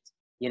loved it.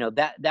 You know,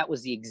 that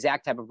was the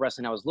exact type of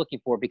wrestling I was looking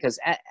for, because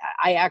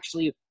I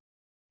actually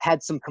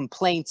had some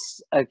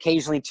complaints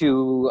occasionally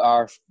to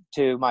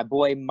my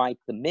boy Mike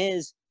the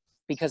Miz,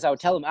 because I would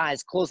tell him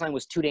his clothesline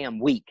was too damn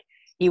weak.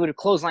 He would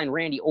clothesline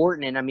Randy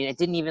Orton, and I mean, it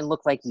didn't even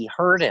look like he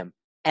hurt him.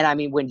 And I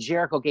mean, when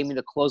Jericho gave me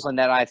the clothesline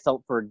that I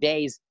felt for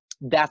days,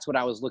 that's what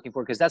I was looking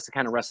for, because that's the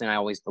kind of wrestling I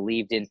always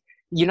believed in.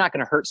 You're not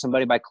going to hurt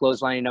somebody by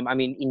clotheslining them. I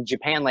mean, in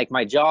Japan, like,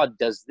 my jaw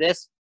does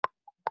this.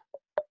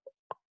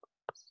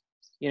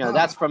 You know,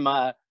 that's from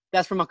a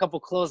couple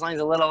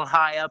clotheslines a little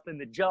high up in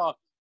the jaw.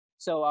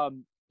 So,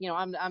 you know,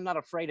 I'm not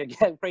afraid of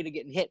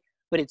getting hit,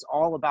 but it's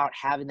all about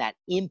having that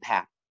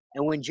impact.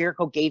 And when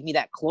Jericho gave me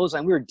that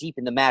clothesline, we were deep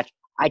in the match.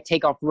 I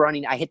take off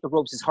running. I hit the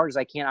ropes as hard as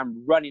I can.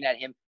 I'm running at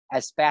him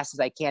as fast as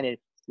I can, and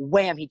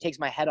wham, he takes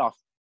my head off.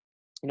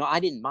 You know, I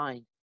didn't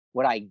mind.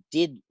 What I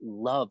did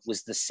love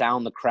was the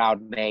sound the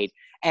crowd made.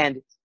 And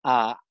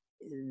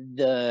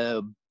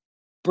the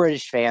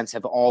British fans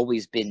have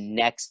always been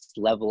next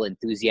level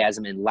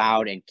enthusiasm and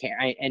loud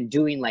and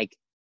doing like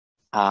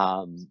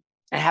and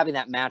having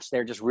that match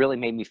there just really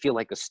made me feel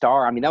like a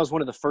star. I mean, that was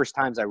one of the first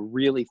times I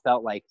really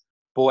felt like,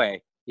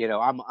 boy, you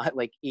know,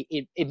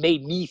 it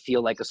made me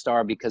feel like a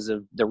star because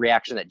of the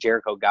reaction that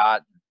Jericho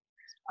got.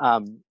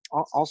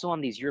 Also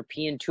on these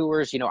European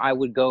tours, you know, I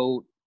would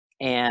go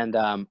and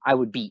I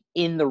would be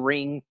in the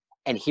ring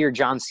and hear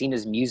John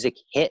Cena's music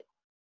hit.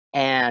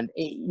 And,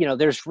 you know,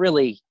 there's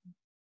really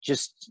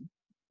just,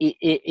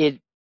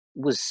 it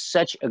was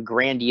such a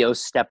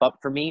grandiose step up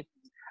for me.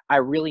 I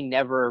really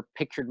never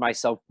pictured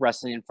myself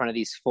wrestling in front of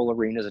these full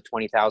arenas of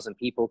 20,000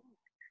 people.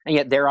 And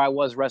yet there I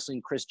was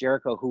wrestling Chris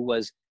Jericho, who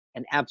was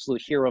an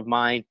absolute hero of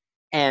mine.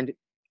 And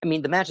I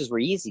mean, the matches were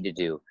easy to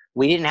do.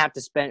 We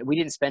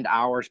didn't spend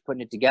hours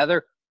putting it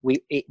together.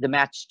 The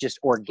match just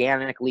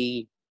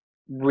organically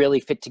really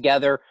fit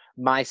together.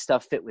 My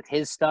stuff fit with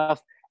his stuff.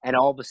 And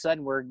all of a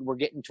sudden we're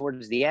getting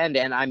towards the end.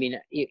 And I mean,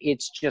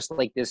 it's just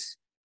like this,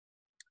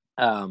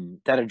 I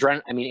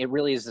mean, it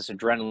really is this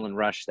adrenaline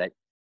rush that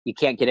you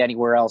can't get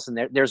anywhere else. And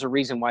there's a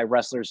reason why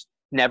wrestlers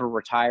never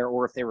retire,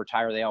 or if they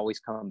retire, they always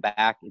come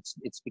back.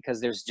 It's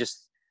because there's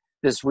just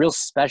this real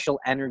special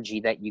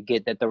energy that you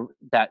get, that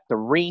the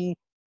ring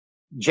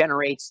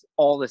generates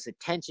all this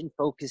attention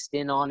focused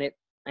in on it.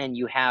 And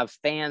you have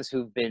fans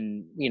who've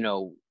been, you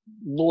know,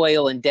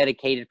 loyal and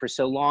dedicated for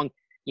so long.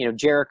 You know,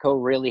 Jericho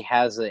really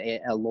has a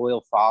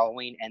loyal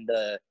following, and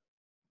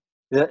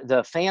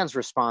the fans'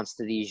 response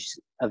to these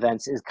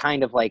events is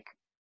kind of like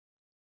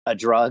a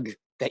drug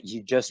that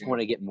you just want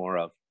to get more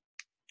of.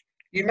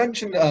 You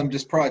mentioned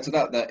just prior to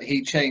that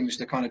he changed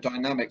the kind of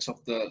dynamics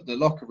of the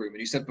locker room, and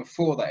you said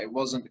before that it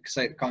wasn't,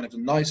 say, kind of the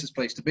nicest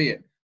place to be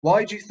in.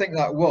 Why do you think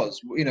that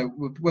was? You know,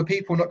 were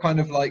people not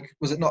kind of like,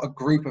 was it not a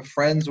group of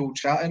friends all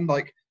chatting?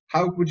 Like,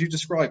 how would you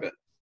describe it?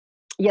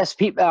 Yes,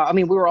 people. I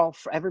mean,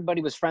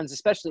 everybody was friends,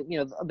 especially, you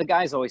know, the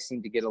guys always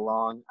seemed to get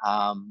along.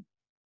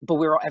 But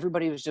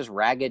everybody was just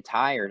ragged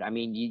tired. I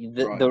mean,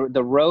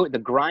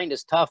 the grind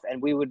is tough,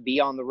 and we would be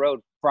on the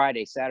road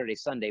Friday, Saturday,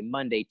 Sunday,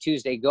 Monday,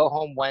 Tuesday, go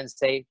home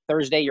Wednesday,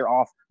 Thursday you're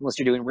off, unless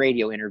you're doing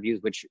radio interviews,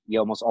 which you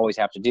almost always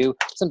have to do.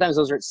 Sometimes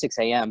those are at 6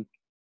 a.m.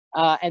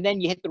 And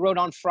then you hit the road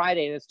on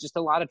Friday, and it's just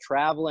a lot of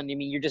travel, and I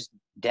mean, you're just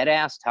dead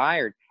ass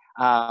tired.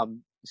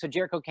 So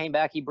Jericho came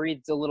back, he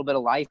breathed a little bit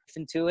of life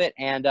into it,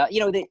 and you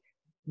know,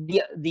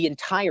 the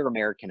entire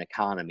American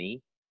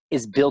economy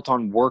is built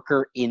on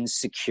worker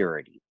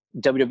insecurity.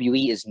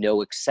 WWE is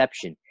no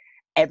exception.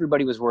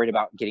 Everybody was worried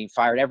about getting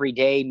fired. Every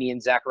day, me and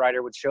Zack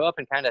Ryder would show up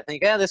and kind of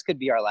think, this could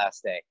be our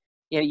last day.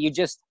 You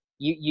know,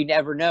 you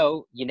never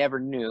know. You never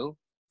knew.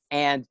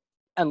 And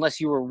unless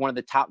you were one of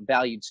the top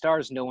valued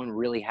stars, no one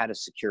really had a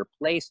secure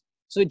place.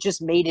 So it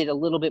just made it a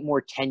little bit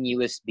more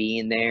tenuous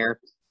being there.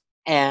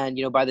 And,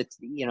 you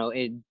know,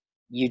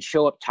 you'd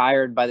show up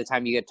tired. By the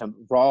time you get to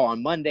Raw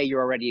on Monday,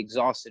 you're already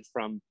exhausted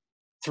from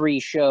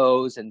 3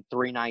 shows and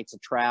 3 nights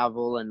of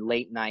travel and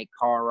late night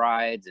car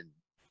rides and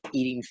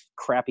eating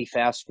crappy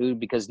fast food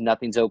because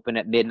nothing's open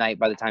at midnight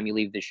by the time you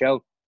leave the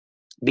show.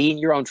 Being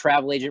your own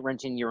travel agent,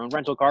 renting your own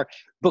rental car,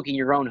 booking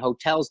your own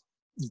hotels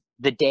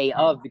the day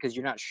of because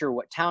you're not sure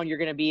what town you're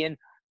going to be in,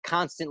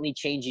 constantly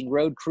changing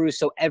road crews.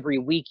 So every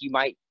week you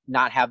might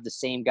not have the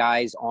same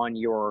guys on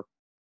your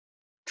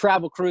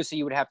travel crew, so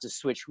you would have to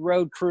switch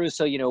road crews.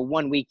 So, you know,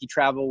 one week you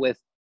travel with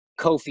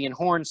Kofi and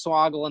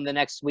Hornswoggle, and the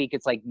next week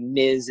it's like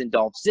Miz and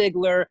Dolph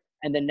Ziggler,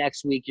 and then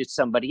next week it's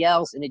somebody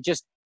else, and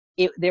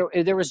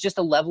there was just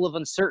a level of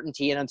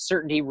uncertainty, and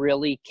uncertainty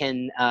really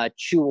can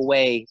chew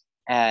away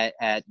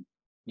at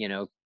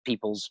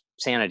people's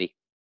sanity.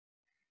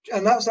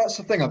 And that's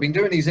the thing. I've been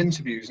doing these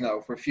interviews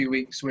now for a few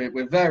weeks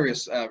with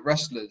various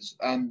wrestlers,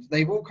 and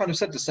they've all kind of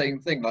said the same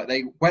thing. Like,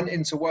 they went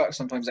into work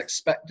sometimes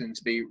expecting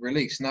to be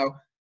released. Now,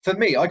 for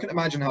me, I can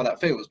imagine how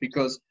that feels,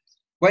 because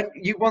when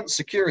you want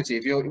security,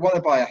 if you want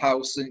to buy a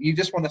house, and you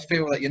just want to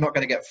feel that you're not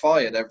going to get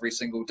fired every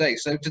single day.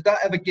 So did that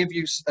ever give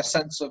you a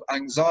sense of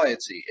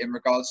anxiety in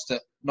regards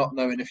to not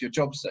knowing if your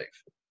job's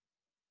safe?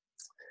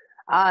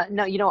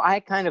 No,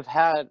 I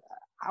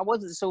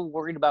wasn't so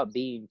worried about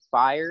being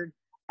fired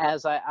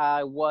as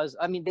I was.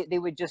 I mean, they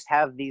would just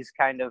have these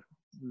kind of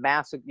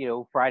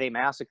Friday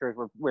massacres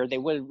where they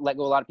would let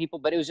go a lot of people,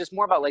 but it was just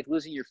more about like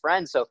losing your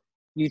friends. So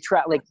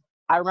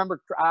I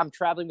remember I'm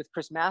traveling with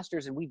Chris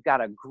Masters, and we've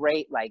got a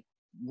great like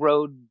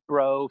road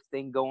bro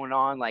thing going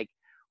on. Like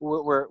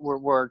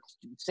we're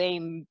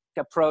same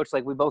approach.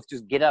 Like, we both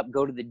just get up,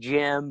 go to the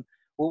gym.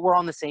 We're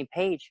on the same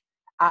page.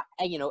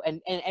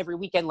 And every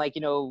weekend, like,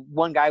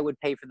 one guy would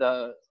pay for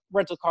the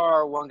rental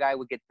car, one guy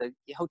would get the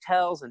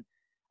hotels, and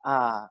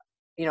I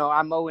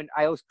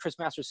owe Chris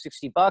Masters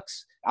 $60.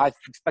 I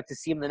expect to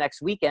see him the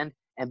next weekend,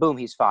 and boom,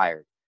 he's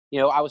fired.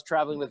 I was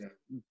traveling with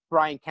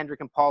Brian Kendrick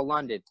and Paul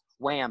London.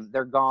 Wham,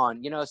 they're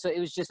gone. So it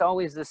was just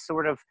always this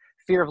sort of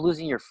fear of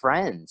losing your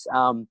friends.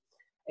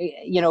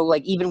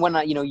 Like, even when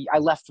I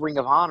left Ring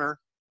of Honor,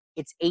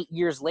 it's 8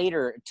 years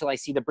later till I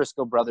see the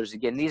Briscoe brothers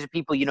again. These are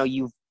people,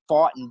 you've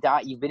fought and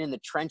died, you've been in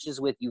the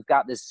trenches with, you've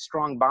got this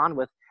strong bond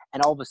with,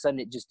 and all of a sudden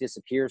it just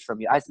disappears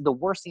from you. I said the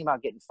worst thing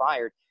about getting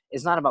fired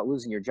is not about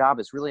losing your job.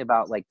 It's really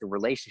about like the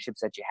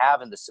relationships that you have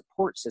and the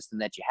support system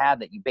that you have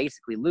that you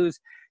basically lose,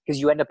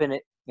 because you end up in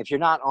it. If you're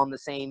not on the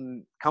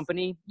same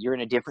company, you're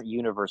in a different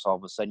universe. All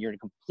of a sudden, you're in a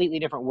completely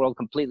different world,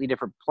 completely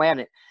different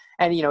planet.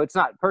 And, it's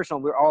not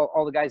personal. We're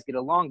all the guys get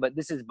along, but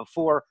this is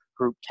before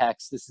group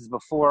text. This is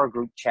before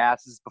group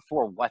chats. This is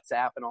before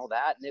WhatsApp and all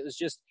that. And it was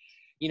just,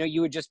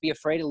 you would just be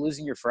afraid of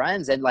losing your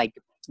friends. And like,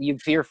 you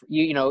fear,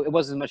 it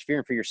wasn't as much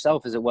fearing for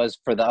yourself as it was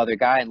for the other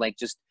guy. And like,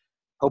 just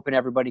hoping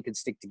everybody could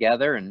stick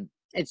together. And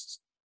it's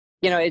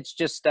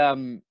just,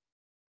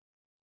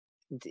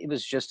 it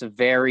was just a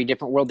very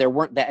different world. There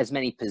weren't as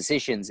many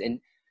positions in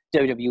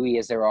WWE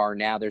as there are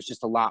now. There's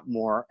just a lot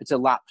more. It's a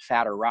lot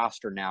fatter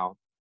roster now,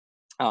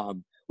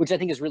 which I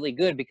think is really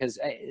good, because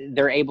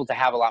they're able to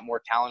have a lot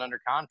more talent under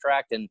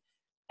contract, and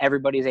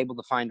everybody's able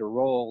to find a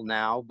role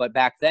now. But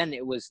back then,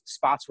 it was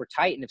spots were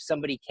tight, and if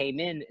somebody came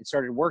in and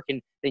started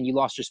working, then you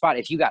lost your spot.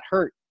 If you got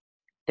hurt,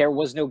 there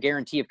was no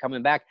guarantee of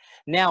coming back.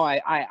 Now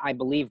I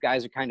believe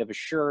guys are kind of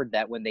assured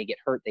that when they get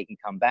hurt, they can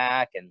come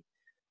back. And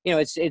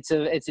it's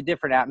a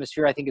different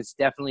atmosphere. I think it's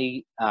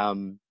definitely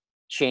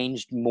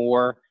changed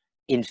more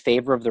in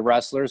favor of the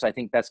wrestlers. I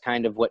think that's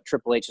kind of what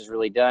Triple H has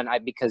really done.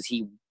 Because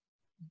he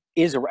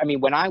is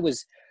when I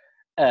was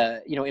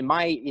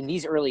in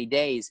these early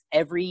days,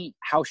 every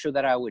house show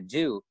that I would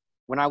do,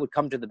 when I would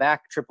come to the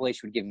back, Triple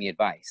H would give me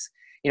advice.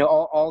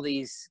 All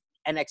these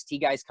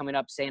NXT guys coming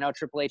up saying, "Oh,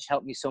 Triple H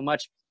helped me so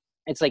much."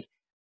 It's like,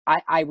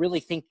 I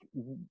really think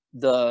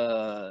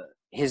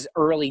his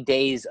early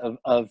days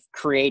of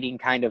creating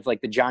kind of like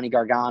the Johnny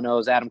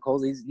Garganos, Adam Cole,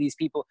 these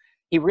people,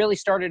 he really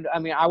started.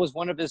 I was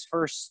one of his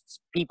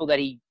first people that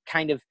he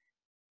kind of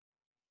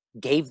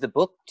gave the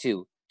book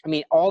to.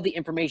 All the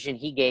information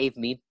he gave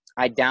me,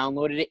 I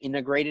downloaded it,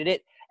 integrated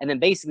it. And then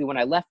basically when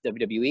I left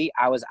WWE,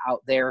 I was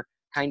out there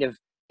kind of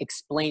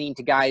explaining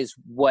to guys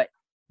what,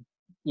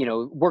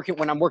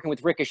 when I'm working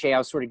with Ricochet, I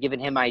was sort of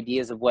giving him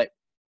ideas of what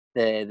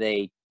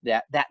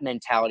that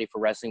mentality for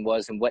wrestling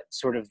was, and what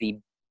sort of the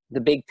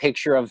big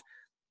picture of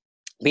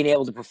being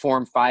able to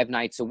perform 5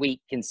 nights a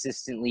week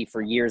consistently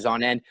for years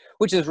on end,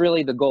 which is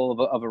really the goal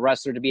of a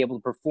wrestler, to be able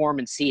to perform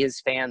and see his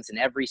fans in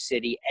every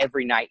city,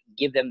 every night,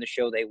 give them the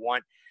show they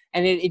want.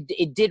 And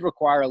it did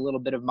require a little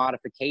bit of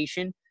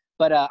modification,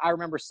 but I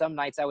remember some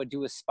nights I would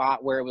do a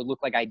spot where it would look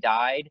like I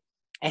died,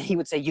 and he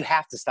would say, "You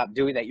have to stop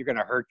doing that. You're going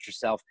to hurt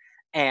yourself."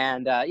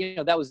 And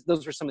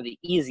those were some of the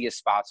easiest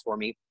spots for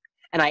me.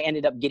 And I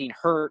ended up getting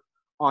hurt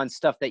on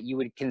stuff that you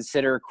would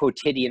consider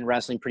quotidian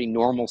wrestling, pretty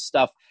normal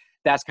stuff.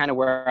 That's kind of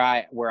where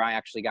I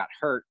actually got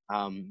hurt.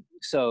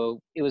 So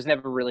it was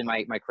never really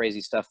my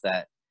crazy stuff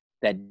that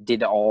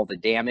did all the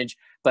damage.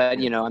 But,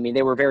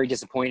 they were very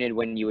disappointed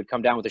when you would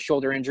come down with a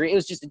shoulder injury. It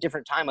was just a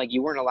different time. Like,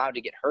 you weren't allowed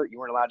to get hurt. You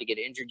weren't allowed to get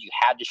injured. You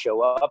had to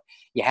show up.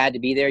 You had to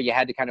be there. You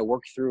had to kind of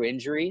work through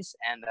injuries.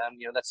 And,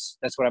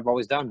 that's what I've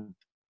always done.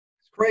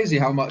 It's crazy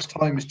how much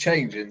time has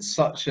changed in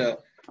such a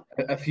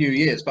few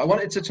years. But I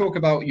wanted to talk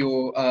about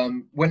your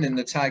winning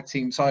the tag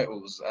team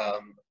titles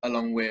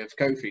along with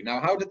Kofi. Now,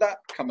 how did that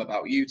come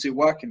about, you two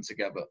working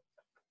together?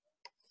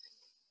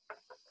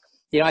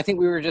 I think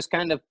we were just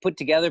kind of put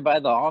together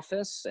by the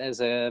office as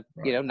a,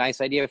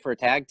 nice idea for a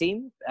tag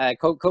team.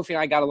 Kofi and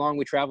I got along.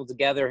 We traveled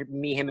together.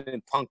 Me, him,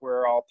 and Punk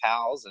were all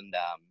pals. And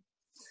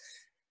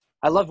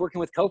I love working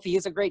with Kofi.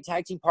 He's a great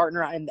tag team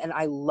partner. And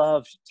I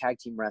love tag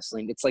team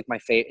wrestling. It's like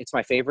it's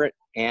my favorite.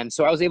 And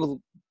so I was able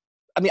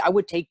I mean, I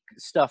would take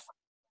stuff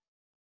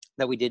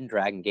that we did in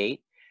Dragon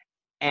Gate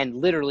and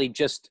literally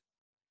just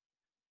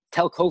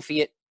tell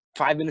Kofi it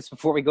 5 minutes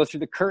before we go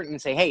through the curtain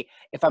and say, hey,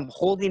 if I'm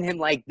holding him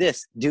like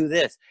this, do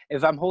this.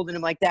 If I'm holding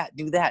him like that,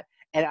 do that.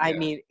 And I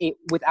mean,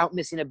 without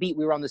missing a beat,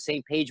 we were on the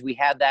same page. We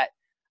had that,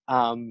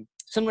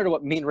 similar to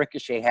what me and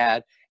Ricochet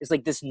had. It's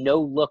like this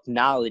no-look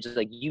knowledge. It's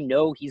like, you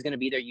know he's going to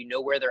be there. You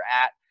know where they're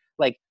at.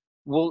 Like,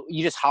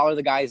 you just holler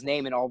the guy's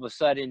name, and all of a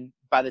sudden,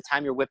 by the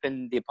time you're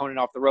whipping the opponent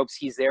off the ropes,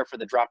 he's there for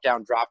the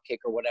drop-down drop kick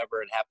or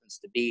whatever it happens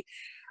to be.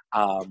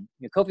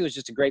 Kofi was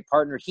just a great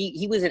partner.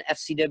 He was in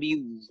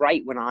FCW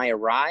right when I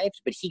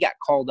arrived, but he got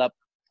called up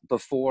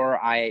before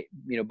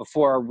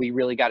before we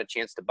really got a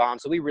chance to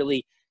bond. So we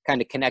really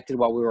kind of connected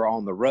while we were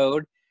on the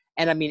road.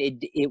 And I mean,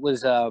 it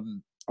was a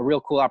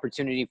real cool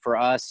opportunity for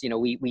us.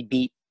 We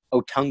beat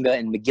Otunga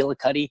and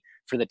McGillicuddy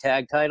for the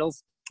tag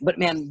titles. But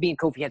man, me and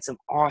Kofi had some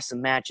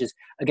awesome matches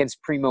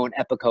against Primo and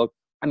Epico.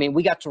 I mean,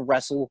 we got to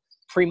wrestle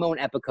Primo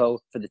and Epico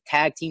for the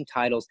tag team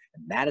titles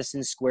at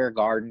Madison Square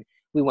Garden.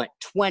 We went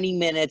 20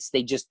 minutes.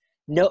 They just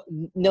no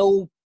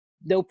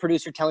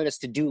producer telling us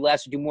to do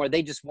less or do more.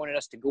 They just wanted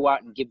us to go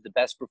out and give the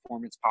best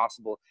performance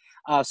possible.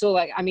 So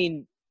like, I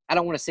mean, I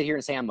don't want to sit here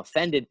and say I'm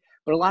offended,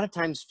 but a lot of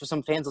times for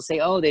some fans will say,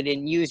 oh, they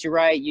didn't use you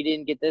right. You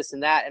didn't get this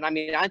and that. And I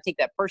mean, I take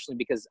that personally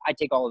because I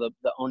take all of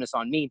the onus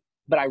on me.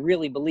 But I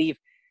really believe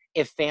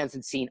if fans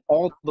had seen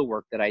all the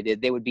work that I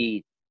did, they would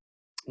be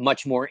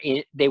much more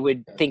they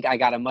would think I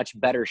got a much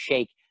better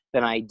shake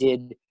than I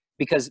did,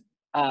 because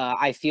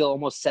I feel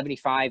almost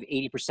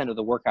 75-80% of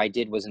the work I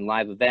did was in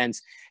live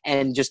events,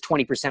 and just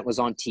 20% was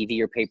on TV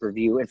or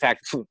pay-per-view. In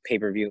fact,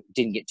 pay-per-view,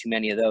 didn't get too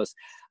many of those.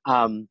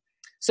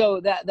 So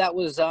that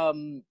was, I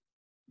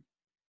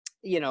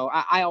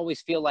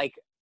always feel like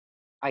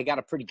I got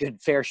a pretty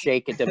good fair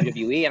shake at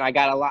WWE, and I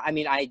got a lot. I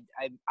mean, I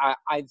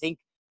think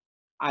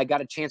I got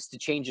a chance to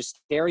change a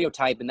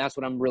stereotype, and that's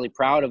what I'm really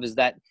proud of, is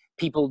that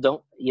people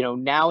don't,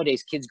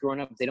 nowadays kids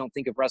growing up, they don't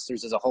think of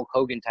wrestlers as a Hulk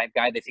Hogan type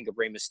guy. They think of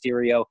Rey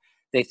Mysterio.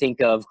 They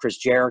think of Chris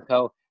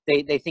Jericho.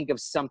 They think of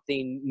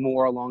something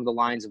more along the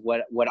lines of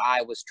what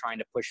I was trying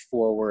to push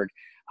forward.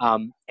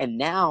 And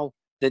now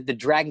the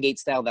Dragon Gate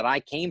style that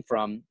I came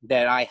from,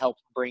 that I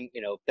helped bring,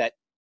 that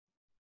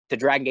the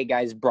Dragon Gate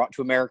guys brought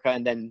to America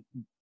and then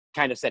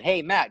kind of said,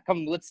 hey, Matt,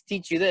 come, let's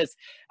teach you this,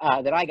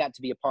 that I got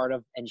to be a part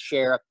of and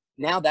share.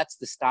 Now that's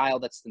the style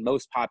that's the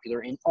most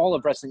popular in all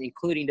of wrestling,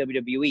 including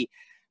WWE.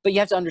 But you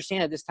have to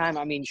understand, at this time,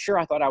 I mean, sure,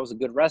 I thought I was a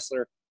good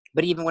wrestler,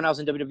 but even when I was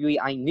in WWE,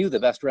 I knew the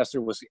best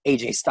wrestler was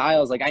AJ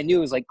Styles. Like, I knew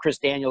it was like Chris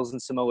Daniels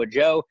and Samoa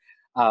Joe,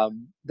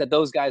 that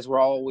those guys were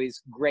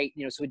always great.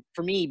 So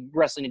for me,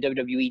 wrestling in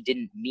WWE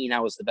didn't mean I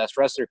was the best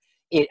wrestler.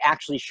 It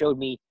actually showed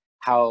me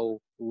how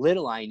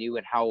little I knew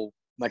and how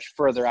much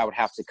further I would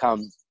have to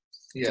come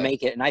to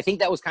make it. And I think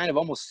that was kind of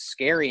almost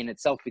scary in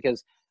itself,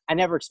 because I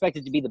never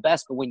expected to be the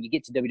best. But when you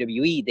get to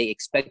WWE, they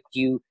expect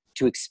you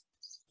to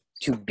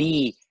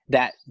be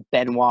that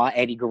Benoit,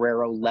 Eddie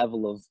Guerrero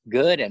level of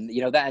good. And,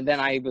 and then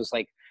I was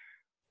like,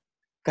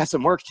 got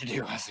some work to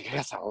do. I was like,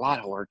 that's a lot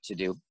of work to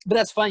do. But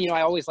that's fun.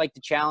 I always like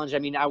the challenge. I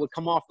mean, I would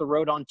come off the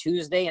road on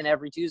Tuesday, and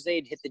every Tuesday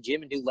I'd hit the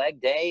gym and do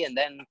leg day. And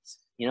then,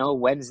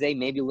 Wednesday,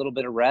 maybe a little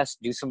bit of rest,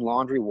 do some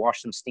laundry,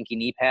 wash some stinky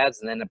knee pads,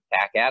 and then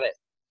back at it.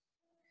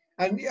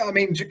 And I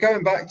mean,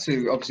 going back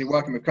to obviously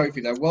working with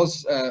Kofi, there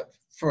was,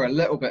 for a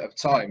little bit of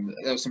time,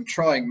 there were some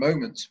trying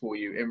moments for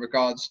you in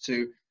regards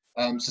to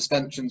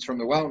suspensions from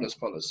the wellness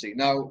policy.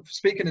 Now,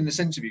 speaking in this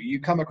interview, you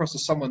come across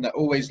as someone that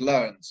always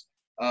learns,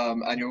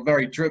 and you're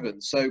very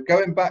driven. So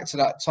going back to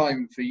that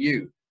time for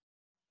you,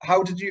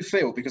 how did you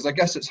feel? Because I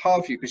guess it's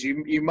hard for you, because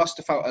you must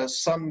have felt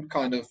some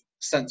kind of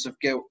sense of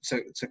guilt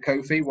to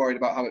Kofi, worried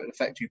about how it would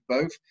affect you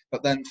both.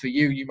 But then for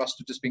you, you must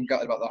have just been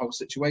gutted about the whole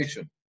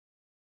situation.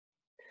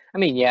 I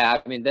mean, yeah,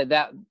 I mean,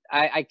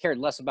 I cared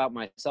less about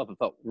myself and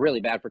felt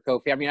really bad for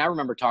Kofi. I mean, I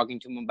remember talking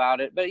to him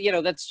about it, but,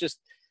 that's just,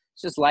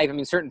 it's just life. I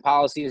mean, certain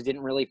policies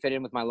didn't really fit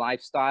in with my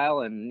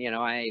lifestyle, and, you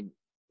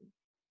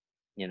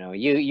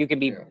can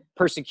be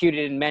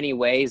persecuted in many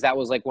ways. That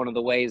was like one of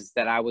the ways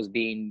that I was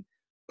being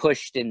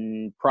pushed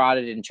and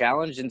prodded and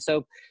challenged. And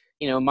so,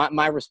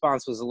 my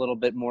response was a little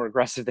bit more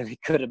aggressive than it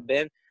could have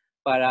been.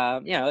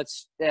 But,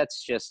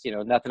 that's just,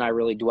 nothing I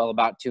really dwell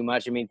about too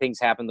much. I mean, things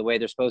happen the way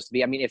they're supposed to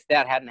be. I mean, if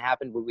that hadn't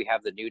happened, would we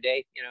have the New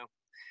Day?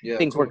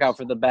 Things work out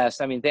for the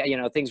best. I mean,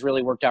 things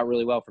really worked out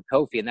really well for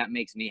Kofi, and that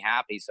makes me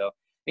happy. So I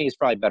think he's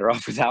probably better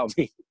off without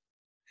me.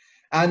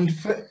 And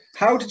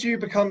how did you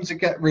become to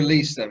get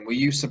released then? Were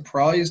you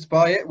surprised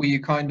by it? Were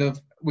you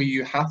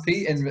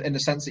happy in the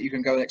sense that you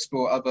can go and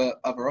explore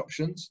other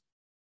options?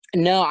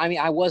 No, I mean,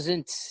 I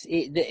wasn't.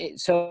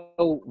 So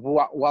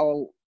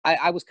while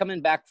I was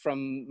coming back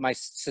from my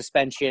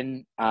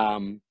suspension,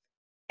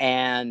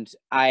 and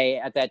I,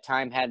 at that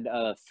time, had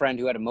a friend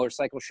who had a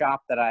motorcycle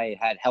shop that I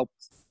had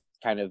helped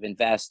kind of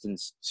invest and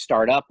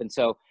start up. And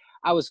so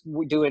I was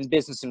doing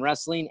business in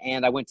wrestling,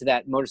 and I went to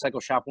that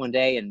motorcycle shop one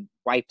day and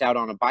wiped out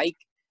on a bike,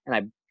 and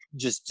I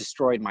just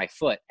destroyed my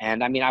foot.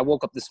 And I mean, I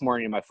woke up this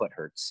morning and my foot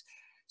hurts.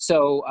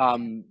 So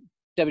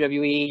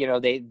WWE, you know,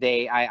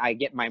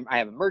 I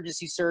have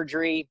emergency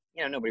surgery.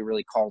 You know, nobody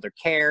really called or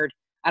cared.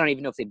 I don't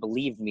even know if they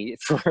believed me,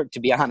 to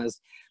be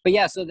honest. But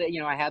yeah, so that, you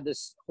know, I had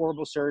this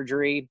horrible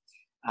surgery,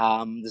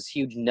 this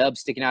huge nub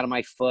sticking out of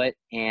my foot,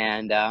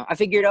 and I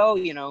figured, oh,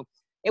 you know,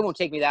 it won't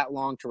take me that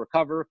long to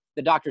recover.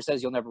 The doctor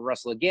says you'll never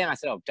wrestle again. I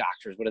said, oh,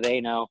 doctors, what do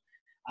they know?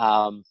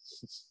 Um,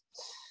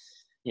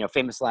 you know,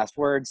 famous last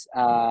words.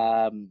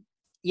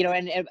 You know,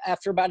 and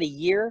after about a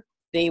year,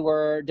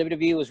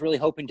 WWE was really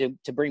hoping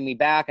to bring me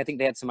back. I think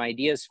they had some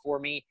ideas for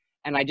me.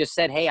 And I just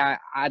said, hey,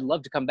 I'd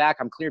love to come back.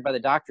 I'm cleared by the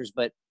doctors,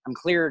 but I'm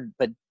cleared,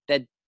 but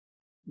that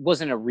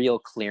wasn't a real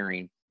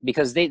clearing,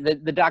 because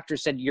the doctor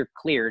said you're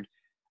cleared,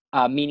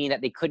 meaning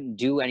that they couldn't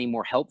do any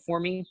more help for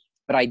me,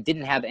 but I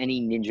didn't have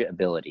any ninja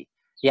ability.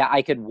 Yeah,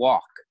 I could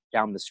walk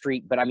down the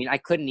street, but I mean, I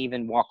couldn't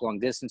even walk long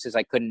distances.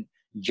 I couldn't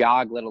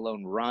jog, let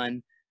alone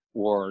run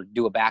or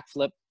do a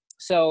backflip.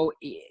 So,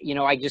 you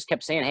know, I just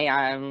kept saying, hey,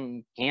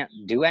 I can't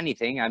do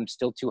anything. I'm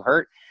still too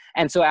hurt.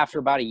 And so after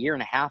about a year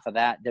and a half of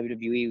that,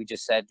 WWE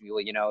just said,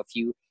 well, you know,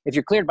 if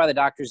you're cleared by the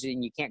doctors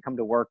and you can't come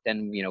to work,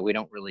 then, you know, we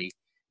don't really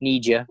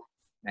need you.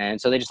 And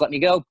so they just let me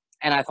go.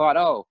 And I thought,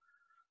 oh,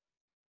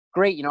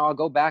 great, you know, I'll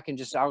go back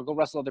and I'll go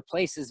wrestle other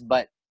places.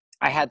 But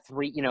I had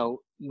you know,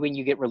 when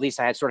you get released,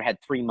 I had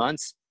 3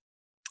 months.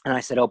 And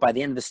I said, oh, by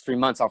the end of this 3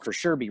 months, I'll for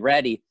sure be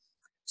ready.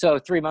 So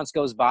 3 months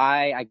goes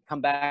by, I come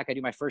back, I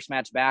do my first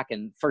match back,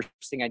 and first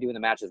thing I do in the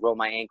match is roll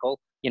my ankle.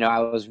 You know, I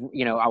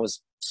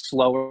was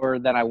slower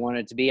than I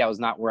wanted to be. I was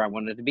not where I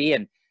wanted to be.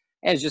 And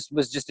it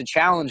was just a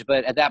challenge.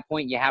 But at that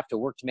point, you have to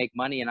work to make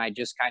money. And I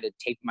just kind of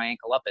taped my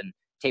ankle up and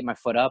taped my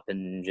foot up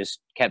and just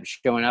kept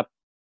showing up,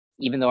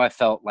 even though I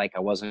felt like I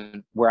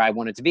wasn't where I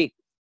wanted to be.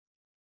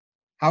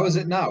 How is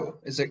it now?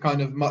 Is it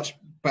kind of much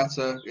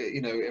better,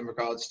 you know, in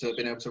regards to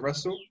being able to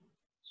wrestle?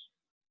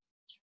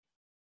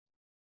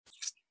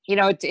 You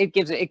know,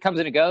 it comes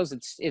and it goes.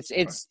 It's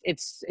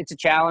a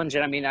challenge.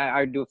 And I mean,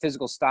 I do a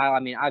physical style. I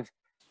mean,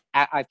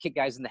 I've kicked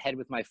guys in the head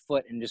with my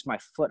foot, and just my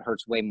foot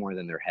hurts way more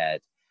than their head.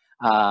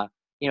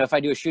 You know, if I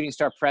do a shooting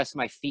star press,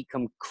 my feet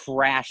come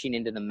crashing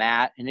into the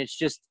mat, and it's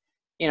just,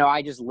 you know,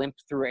 I just limp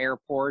through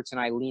airports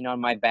and I lean on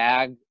my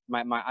bag.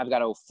 I've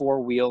got a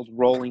 4-wheeled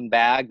rolling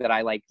bag that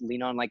I like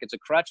lean on like it's a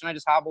crutch, and I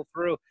just hobble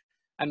through.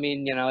 I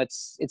mean, you know,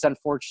 it's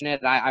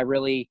unfortunate. I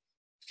really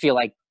feel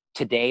like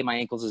today my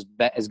ankle's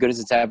as good as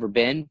it's ever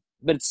been,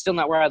 but it's still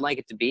not where I'd like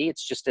it to be.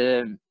 It's just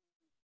you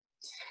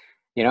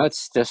know,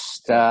 it's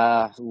just,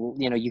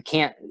 you know, you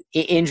can't,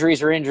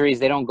 injuries are injuries.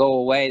 They don't go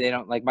away. They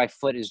don't, like, my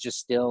foot is just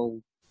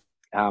still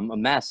a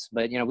mess,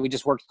 but, you know, we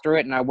just work through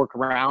it, and I work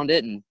around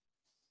it, and,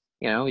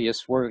 you know, you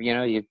just work, you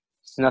know,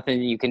 it's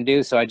nothing you can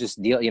do. So I just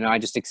you know, I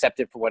just accept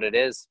it for what it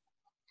is.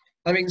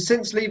 I mean,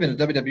 since leaving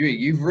the WWE,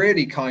 you've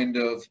really kind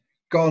of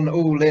gone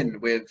all in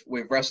with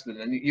wrestling,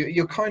 and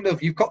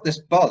you've got this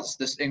buzz,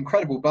 this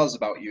incredible buzz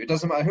about you. It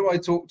doesn't matter who I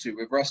talk to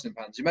with wrestling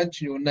fans, you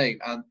mention your name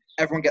and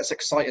everyone gets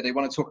excited. They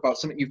want to talk about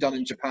something you've done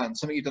in Japan,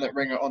 something you've done at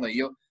Ring of Honor.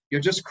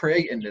 You're just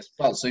creating this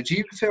buzz. So do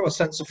you feel a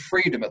sense of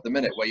freedom at the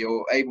minute where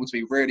you're able to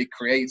be really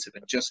creative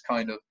and just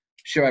kind of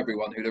show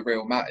everyone who the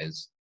real Matt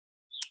is?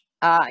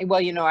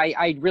 Well, you know,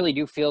 I really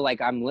do feel like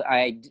I've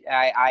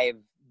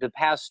the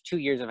past 2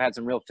 years I've had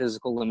some real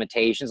physical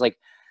limitations. Like,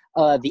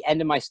 the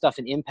end of my stuff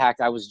in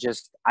Impact,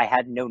 I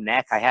had no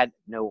neck, I had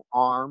no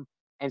arm.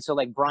 And so,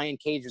 like, Brian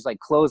Cage was like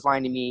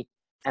clotheslining me,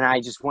 and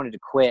I just wanted to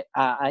quit.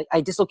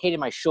 I dislocated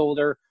my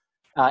shoulder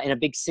in a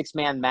big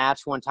 6-man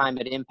match one time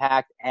at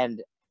Impact.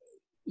 And,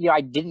 you know,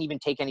 I didn't even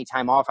take any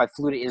time off. I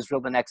flew to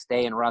Israel the next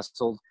day and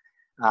wrestled.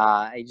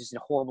 I just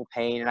had horrible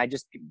pain. And I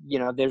just, you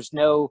know, there's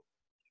no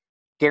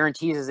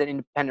guarantees as an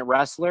independent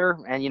wrestler.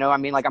 And, you know, I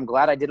mean, like, I'm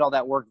glad I did all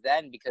that work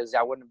then, because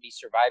I wouldn't be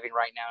surviving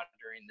right now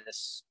during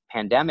this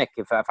pandemic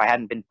if I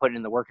hadn't been putting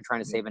in the work and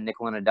trying to save a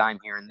nickel and a dime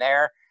here and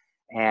there.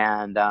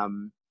 And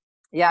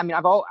yeah, I mean,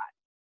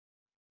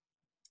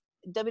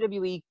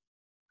 WWE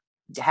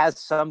has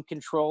some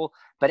control,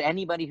 but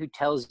anybody who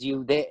tells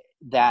you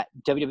that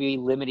WWE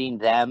limiting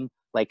them,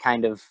 like,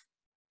 kind of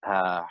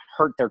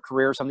hurt their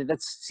career or something,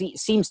 that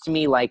seems to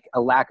me like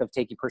a lack of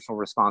taking personal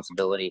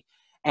responsibility.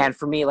 And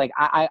for me, like,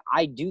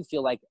 I do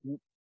feel like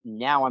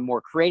now I'm more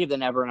creative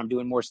than ever and I'm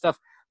doing more stuff.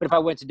 But if I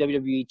went to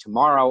WWE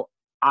tomorrow,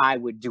 I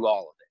would do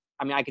all of it.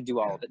 I mean, I could do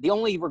all of it. The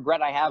only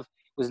regret I have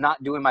was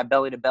not doing my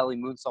belly to belly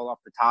moonsault off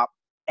the top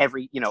a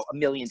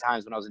million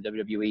times when I was in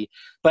WWE.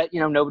 But, you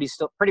know,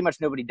 pretty much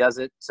nobody does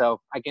it. So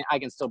I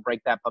can still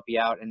break that puppy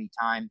out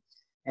anytime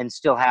and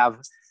still have,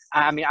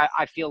 I mean,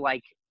 I feel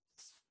like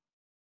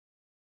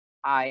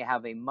I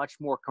have a much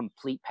more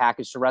complete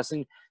package to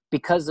wrestling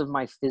because of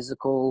my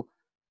physical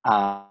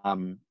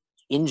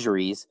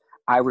injuries.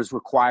 I was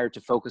required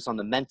to focus on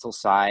the mental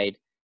side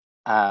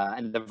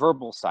and the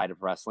verbal side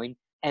of wrestling.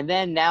 And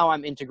then now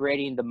I'm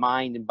integrating the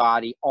mind and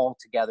body all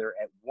together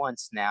at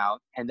once now.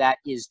 And that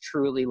is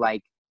truly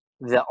like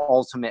the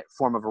ultimate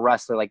form of a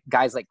wrestler. Like,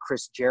 guys like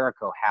Chris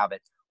Jericho have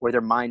it, where their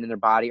mind and their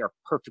body are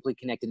perfectly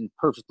connected and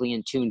perfectly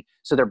in tune.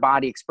 So their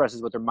body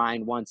expresses what their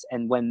mind wants.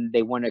 And when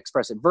they want to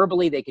express it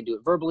verbally, they can do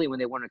it verbally. When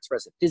they want to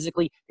express it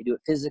physically, they do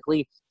it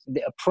physically.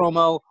 A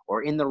promo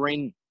or in the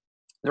ring,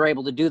 they're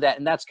able to do that.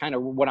 And that's kind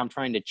of what I'm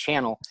trying to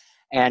channel.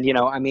 And, you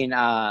know, I mean,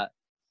 I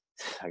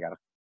got a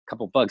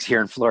couple bugs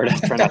here in Florida.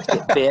 Trying not to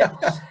get bit.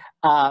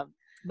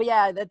 But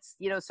yeah, that's,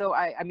 you know, so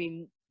I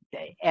mean,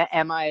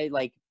 am I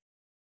like,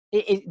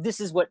 this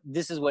is what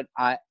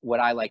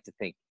I like to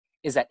think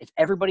is that if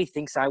everybody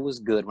thinks I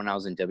was good when I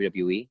was in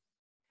WWE,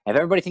 if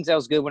everybody thinks I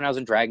was good when I was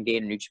in Dragon Gate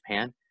and New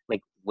Japan,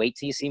 like, wait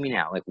till you see me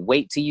now. Like,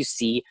 wait till you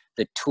see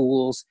the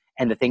tools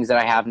and the things that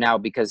I have now,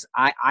 because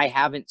I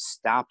haven't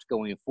stopped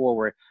going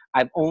forward.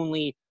 I've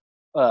only,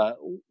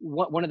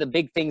 one of the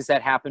big things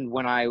that happened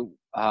when I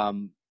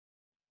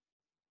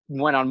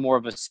went on more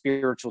of a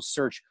spiritual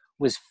search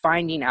was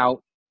finding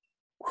out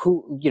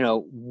who, you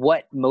know,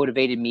 what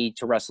motivated me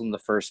to wrestle in the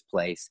first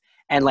place.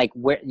 And like,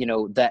 where, you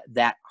know,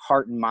 that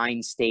heart and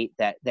mind state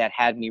that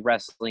had me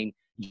wrestling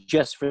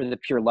just for the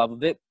pure love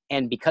of it.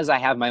 And because I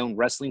have my own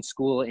wrestling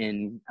school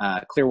in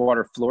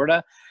Clearwater,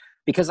 Florida,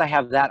 because I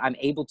have that, I'm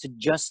able to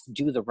just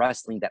do the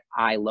wrestling that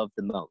I love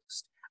the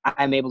most.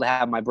 I'm able to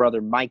have my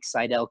brother Mike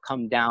Sydal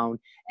come down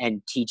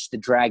and teach the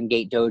Dragon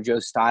Gate Dojo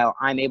style.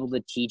 I'm able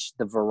to teach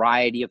the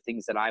variety of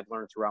things that I've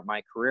learned throughout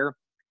my career.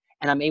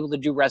 And I'm able to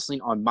do wrestling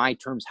on my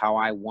terms, how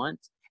I want,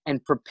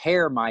 and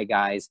prepare my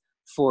guys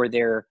for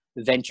their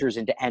ventures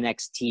into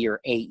NXT or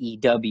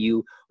AEW,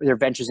 or their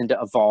ventures into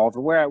Evolve,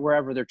 or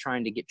wherever they're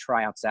trying to get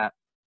tryouts at.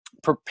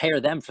 Prepare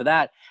them for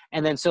that.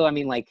 And then, so, I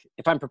mean, like,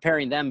 if I'm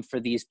preparing them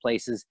for these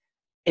places,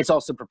 it's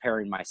also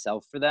preparing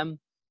myself for them.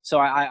 So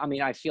I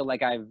mean, I feel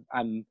like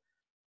I'm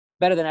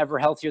better than ever,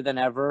 healthier than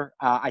ever.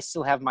 I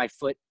still have my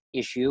foot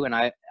issue, and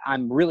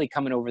I'm really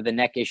coming over the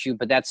neck issue,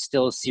 but that's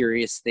still a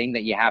serious thing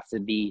that you have to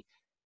be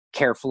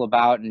careful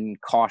about and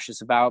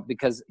cautious about,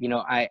 because, you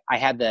know, I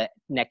had the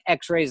neck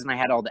x-rays and I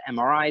had all the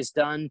MRIs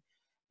done,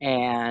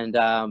 and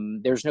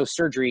there's no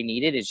surgery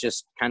needed. It's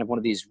just kind of one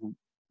of these,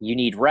 you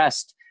need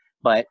rest,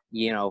 but,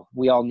 you know,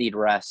 we all need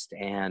rest,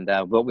 and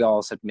but we all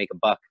also have to make a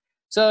buck.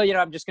 So, you know,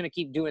 I'm just going to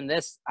keep doing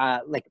this.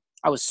 Like,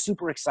 I was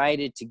super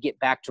excited to get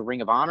back to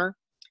Ring of Honor,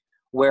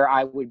 where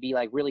I would be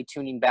like really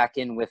tuning back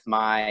in with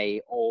my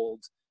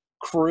old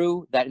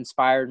crew that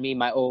inspired me,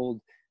 my old,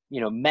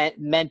 you know,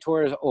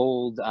 mentors,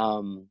 old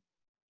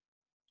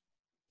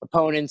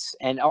opponents,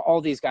 and all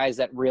these guys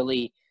that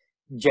really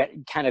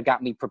kind of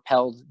got me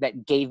propelled,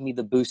 that gave me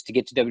the boost to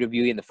get to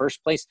WWE in the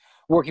first place.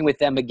 Working with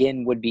them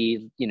again would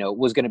be, you know,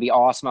 was going to be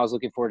awesome. I was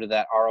looking forward to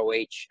that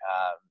ROH,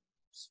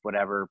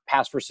 whatever,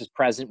 past versus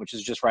present, which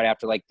is just right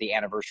after like the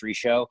anniversary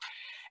show.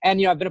 And,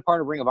 you know, I've been a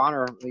part of Ring of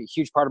Honor, a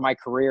huge part of my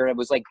career. It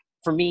was like,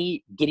 for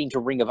me, getting to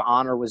Ring of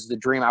Honor was the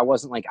dream. I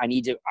wasn't like, I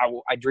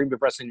dreamed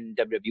of wrestling in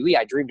WWE.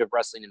 I dreamed of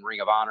wrestling in Ring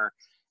of Honor.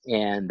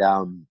 And,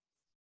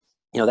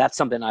 you know, that's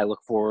something I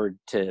look forward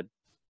to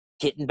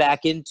getting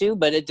back into,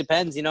 but it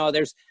depends. You know,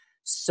 there's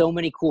so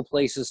many cool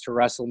places to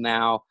wrestle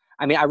now.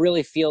 I mean, I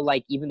really feel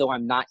like, even though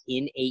I'm not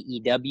in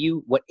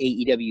AEW, what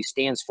AEW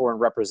stands for and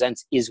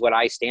represents is what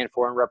I stand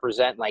for and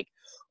represent. Like,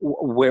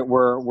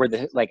 we're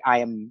the, like, I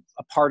am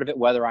a part of it,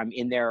 whether I'm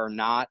in there or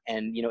not.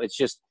 And, you know,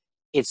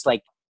 it's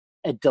like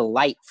a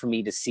delight for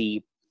me to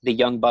see the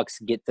Young Bucks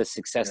get the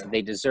success that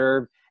they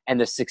deserve,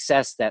 and the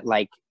success that,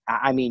 like,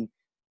 I mean,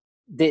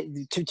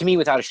 to me,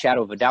 without a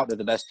shadow of a doubt, they're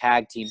the best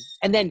tag team.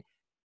 And then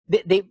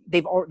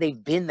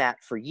they've been that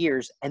for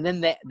years. And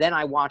then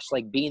I watched,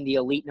 like, being the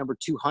Elite number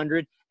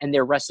 200, and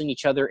they're wrestling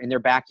each other in their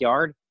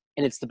backyard,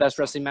 and it's the best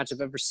wrestling match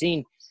I've ever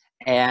seen.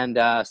 And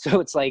so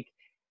it's like,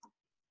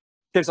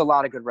 there's a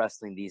lot of good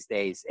wrestling these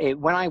days.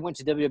 When I went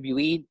to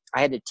WWE,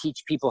 I had to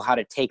teach people how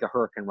to take a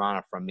Hurricane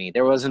Rana from me.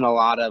 There wasn't a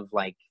lot of,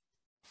 like,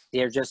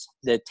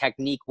 the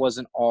technique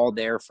wasn't all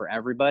there for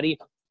everybody.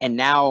 And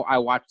now I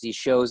watch these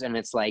shows, and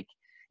it's like,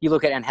 you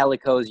look at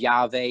Angelico's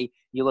Yave,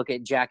 you look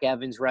at Jack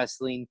Evans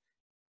wrestling,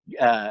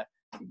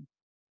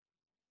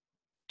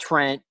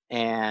 Trent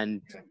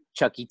and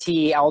Chucky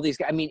T, all these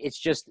guys. I mean,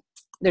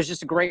 there's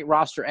just a great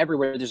roster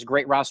everywhere. There's a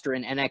great roster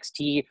in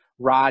NXT,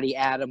 Roddy,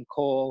 Adam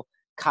Cole,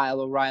 Kyle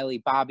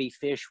O'Reilly, Bobby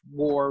Fish,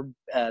 War,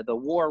 the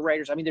War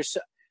Raiders. I mean,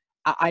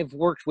 I've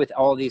worked with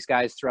all these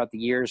guys throughout the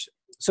years.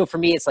 So for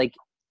me, it's like,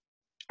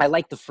 I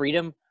like the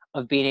freedom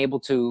of being able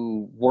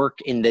to work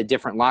in the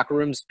different locker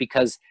rooms,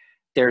 because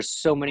there's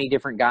so many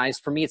different guys.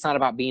 For me, it's not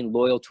about being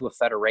loyal to a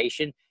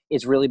federation.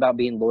 It's really about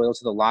being loyal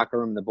to the locker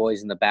room, the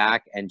boys in the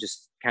back, and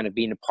just kind of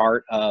being a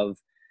part of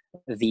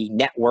the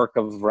network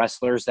of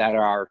wrestlers that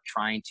are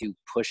trying to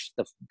push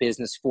the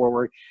business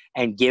forward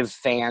and give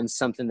fans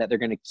something that they're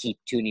going to keep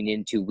tuning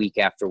into week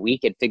after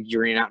week, and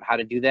figuring out how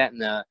to do that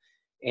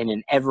in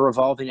an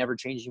ever-evolving,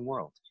 ever-changing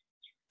world.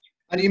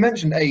 And you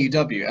mentioned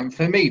AEW, and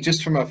for me,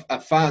 just from a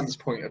fan's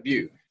point of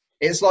view,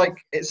 it's like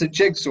it's a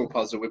jigsaw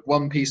puzzle with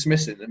one piece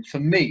missing. And for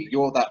me,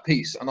 you're that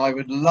piece. And I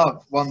would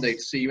love one day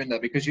to see you in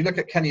there, because you look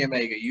at Kenny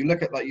Omega, you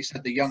look at, like you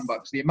said, the Young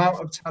Bucks, the amount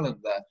of talent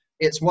there.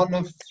 It's one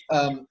of,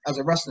 as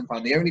a wrestling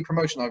fan, the only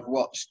promotion I've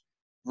watched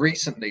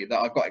recently that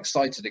I've got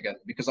excited again,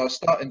 because I was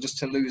starting just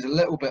to lose a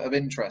little bit of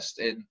interest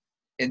in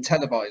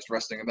televised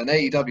wrestling, and then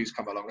AEW's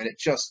come along, and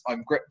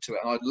I'm gripped to it,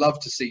 and I'd love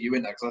to see you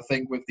in there, because I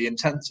think with the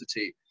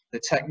intensity, the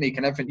technique,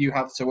 and everything you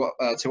have to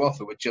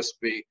offer it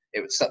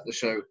would set the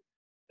show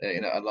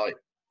alight.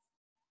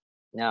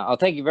 No, oh,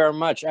 thank you very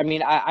much. I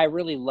mean, I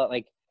really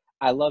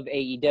I love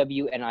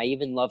AEW, and I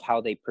even love how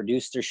they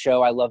produce their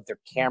show. I love their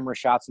camera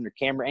shots and their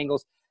camera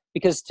angles,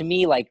 because to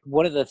me, like,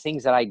 one of the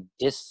things that I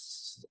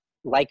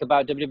dislike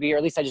about WWE, or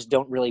at least I just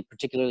don't really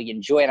particularly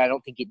enjoy, and I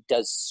don't think it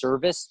does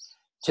service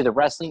to the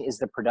wrestling, is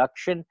the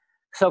production.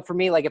 So for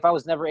me, like, if I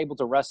was never able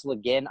to wrestle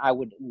again, I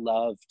would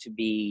love to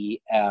be,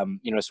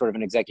 sort of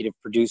an executive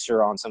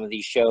producer on some of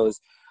these shows.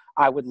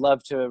 I would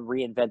love to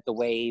reinvent the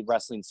way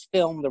wrestling's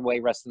filmed, the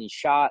way wrestling's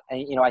shot.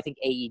 And, I think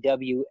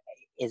AEW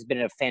has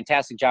been a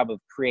fantastic job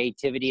of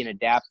creativity and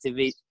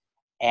adaptivity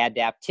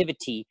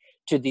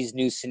to these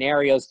new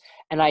scenarios.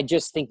 And I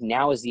just think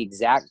now is the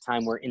exact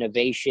time where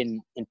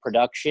innovation in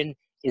production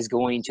is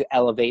going to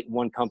elevate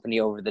one company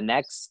over the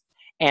next.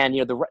 And,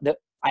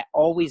 I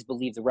always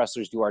believe the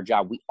wrestlers do our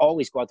job. We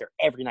always go out there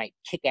every night,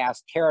 kick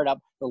ass, tear it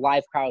up. The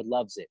live crowd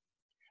loves it.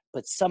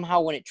 But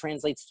somehow when it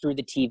translates through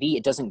the TV,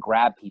 it doesn't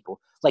grab people.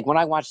 Like when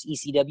I watched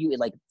ECW, it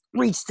like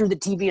reaches through the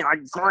TV and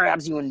like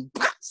grabs you and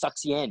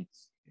sucks you in.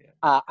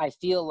 Yeah. I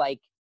feel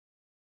like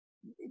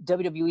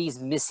WWE is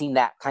missing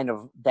that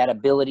that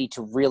ability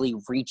to really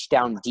reach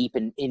down deep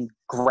and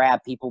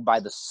grab people by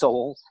the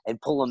soul and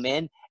pull them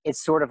in.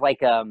 It's sort of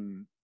like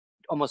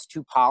almost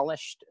too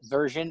polished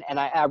version. And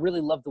I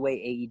really love the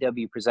way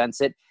AEW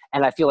presents it.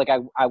 And I feel like I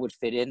would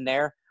fit in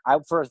there.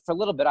 For a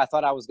little bit, I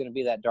thought I was going to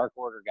be that Dark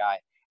Order guy.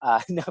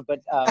 No,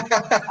 but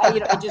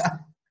it just,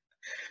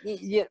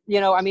 I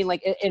mean,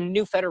 like in a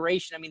new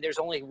federation, I mean, there's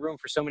only room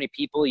for so many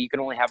people. You can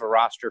only have a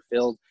roster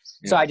filled.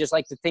 Yeah. So I just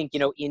like to think,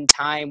 in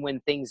time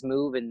when things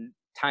move and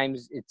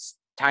it's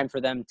time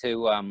for them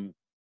to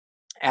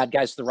add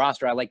guys to the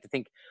roster, I like to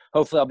think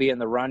hopefully I'll be in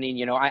the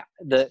running.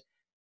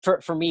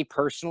 For me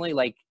personally,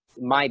 like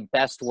my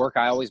best work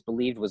I always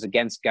believed was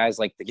against guys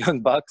like the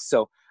Young Bucks.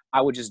 So I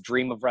would just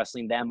dream of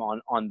wrestling them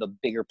on the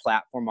bigger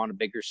platform, on a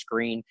bigger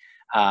screen.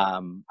 I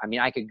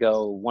mean, I could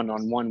go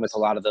one-on-one with a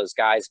lot of those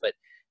guys, but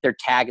they're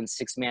tag and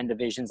 6-man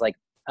divisions. Like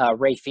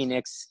Rey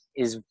Fenix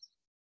is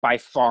by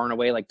far and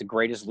away like the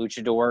greatest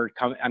luchador.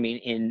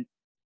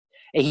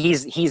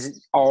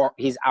 He's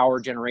our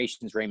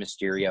generation's Rey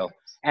Mysterio.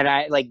 And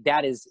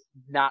that is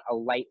not a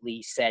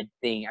lightly said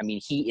thing. I mean,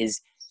 he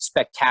is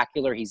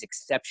spectacular. He's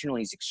exceptional.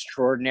 He's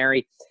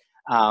extraordinary.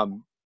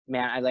 Man,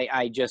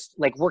 I just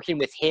like working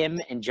with him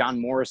and John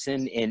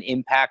Morrison in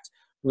Impact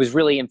was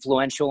really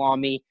influential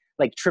on me.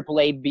 Like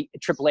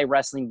AAA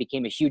wrestling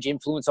became a huge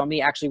influence on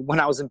me. Actually, when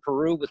I was in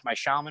Peru with my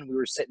shaman, we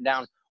were sitting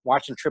down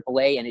watching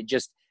AAA, and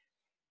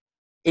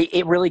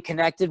it really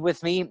connected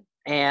with me,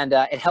 and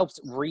it helped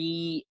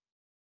rewire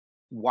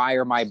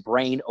my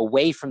brain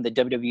away from the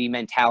WWE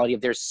mentality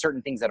of there's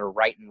certain things that are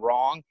right and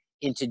wrong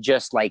into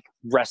just like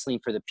wrestling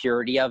for the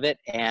purity of it.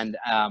 And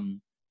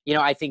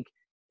I think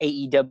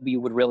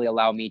AEW would really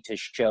allow me to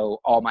show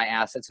all my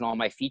assets and all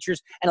my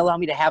features and allow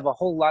me to have a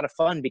whole lot of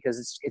fun, because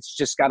it's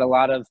just got a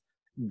lot of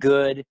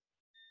good,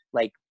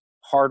 like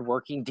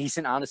hardworking,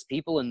 decent, honest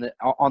people on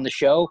the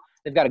show.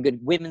 They've got a good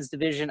women's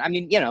division. I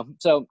mean,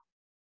 so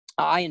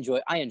I enjoy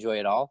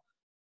it all.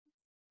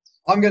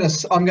 I'm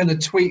gonna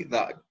tweet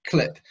that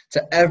clip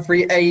to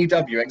every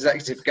AEW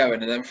executive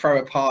going, and then throw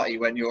a party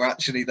when you're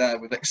actually there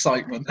with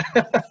excitement.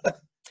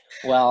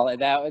 Well,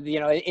 that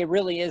it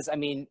really is. I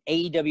mean,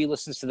 AEW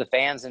listens to the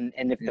fans, and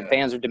if the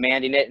fans are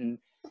demanding it, and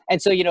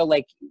so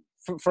like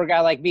for a guy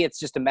like me, it's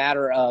just a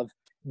matter of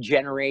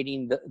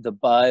generating the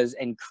buzz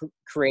and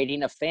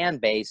creating a fan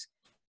base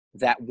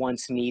that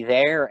wants me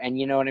there. And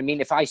you know what I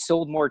mean? If I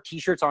sold more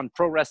T-shirts on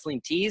Pro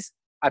Wrestling Tees,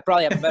 I'd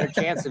probably have a better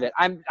chance of it.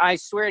 I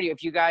swear to you,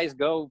 if you guys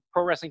go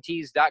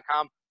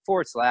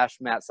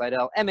prowrestlingtees.com/Matt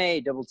Sydal,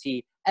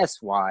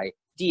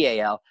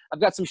 MATTSYDAL. I've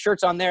got some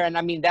shirts on there, and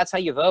I mean, that's how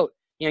you vote.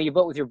 You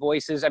vote with your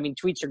voices. I mean,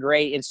 tweets are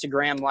great,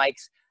 Instagram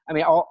likes. I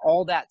mean,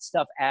 all that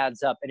stuff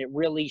adds up, and it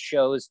really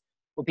shows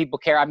what people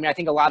care. I mean, I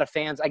think a lot of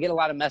fans, I get a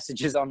lot of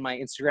messages on my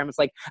Instagram. It's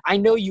like, I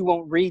know you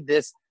won't read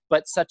this,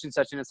 but such and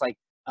such. And it's like,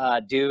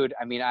 dude,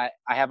 I mean, I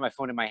have my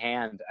phone in my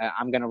hand.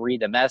 I'm going to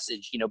read the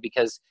message,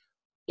 because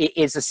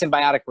it's a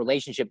symbiotic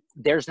relationship.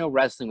 There's no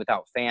wrestling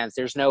without fans.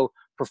 There's no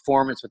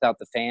performance without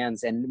the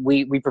fans. And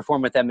we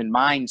perform with them in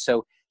mind.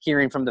 So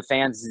hearing from the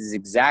fans is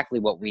exactly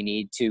what we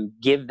need to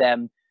give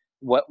them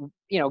what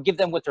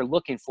they're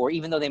looking for,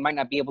 even though they might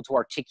not be able to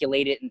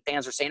articulate it. And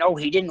fans are saying, oh,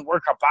 he didn't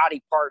work a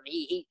body part.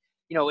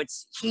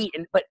 It's heat.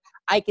 But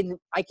I can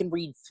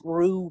read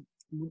through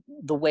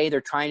the way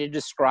they're trying to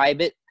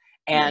describe it.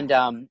 And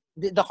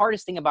the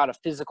hardest thing about a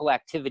physical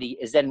activity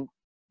is then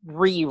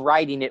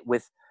rewriting it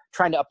with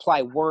trying to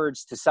apply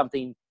words to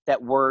something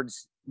that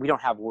we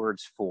don't have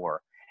words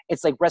for.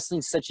 It's like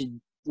wrestling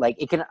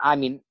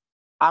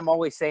I'm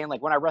always saying,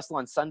 like, when I wrestle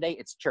on Sunday,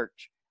 it's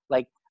church.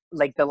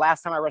 Like the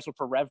last time I wrestled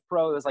for Rev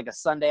Pro, it was like a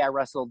Sunday. I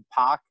wrestled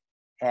Pac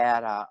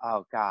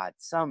at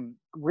some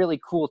really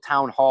cool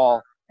town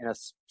hall in a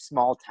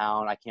small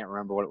town. I can't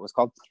remember what it was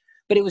called,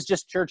 but it was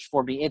just church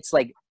for me. It's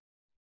like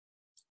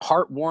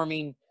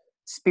heartwarming,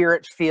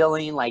 spirit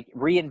feeling, like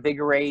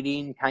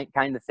reinvigorating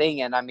kind of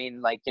thing. And I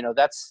mean, like, you know,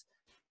 that's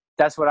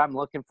what I'm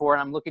looking for.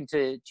 And I'm looking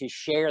to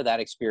share that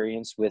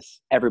experience with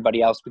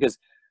everybody else, because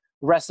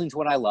wrestling's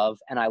what I love,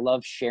 and I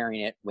love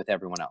sharing it with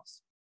everyone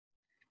else.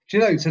 Do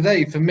you know,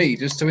 today for me,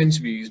 just to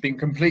interview you has been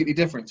completely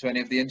different to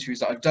any of the interviews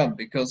that I've done,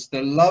 because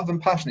the love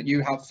and passion that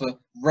you have for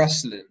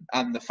wrestling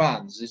and the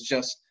fans is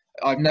just,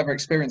 I've never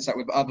experienced that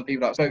with other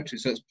people that I've spoke to.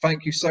 So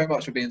thank you so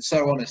much for being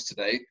so honest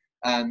today,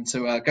 and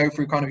to go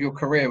through kind of your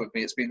career with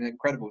me. It's been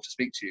incredible to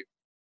speak to you.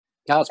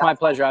 No, it's my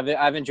pleasure.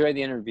 I've enjoyed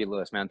the interview,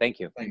 Lewis, man. Thank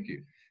you. Thank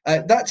you.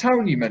 That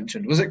town you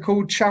mentioned, was it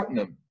called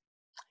Cheltenham?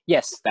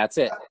 Yes, that's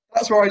it.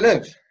 That's where I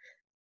live.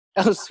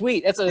 Oh,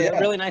 sweet. That's a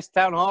really nice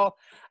town hall.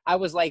 I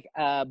was like,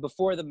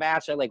 before the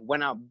match, I like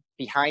went out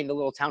behind the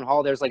little town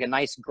hall. There's like a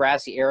nice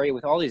grassy area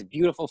with all these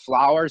beautiful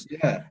flowers.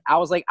 Yeah. I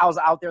was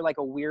out there like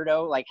a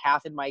weirdo, like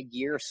half in my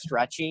gear,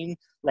 stretching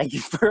like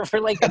for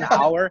like an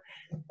hour.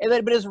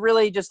 But it's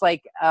really just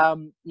like,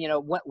 you know,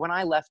 when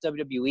I left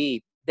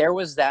WWE, there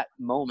was that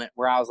moment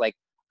where I was like,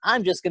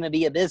 I'm just going to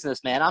be a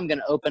businessman. I'm going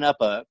to open up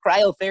a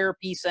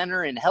cryotherapy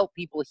center and help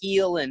people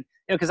heal. And,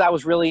 you know, because I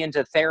was really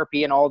into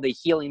therapy and all the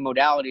healing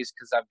modalities,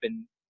 because I've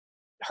been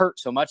hurt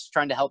so much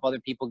trying to help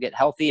other people get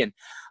healthy. And,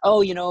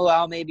 oh, you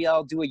know, maybe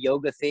I'll do a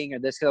yoga thing or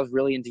this, because I was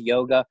really into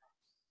yoga.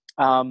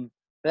 But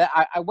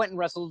I went and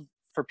wrestled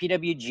for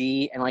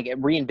PWG, and like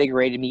it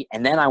reinvigorated me.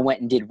 And then I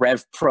went and did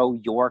Rev Pro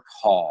York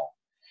Hall.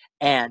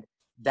 And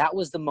that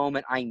was the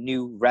moment I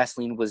knew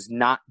wrestling was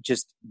not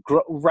just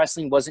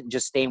wrestling wasn't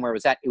just staying where it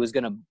was at. It was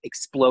going to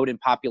explode in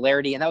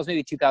popularity. And that was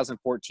maybe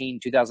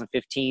 2014,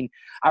 2015.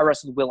 I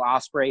wrestled Will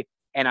Ospreay,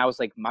 and I was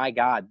like, my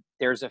God,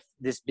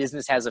 this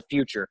business has a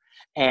future,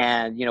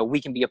 and, you know, we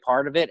can be a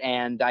part of it.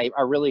 And I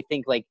really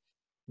think like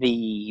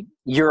the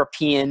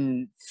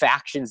European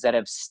factions that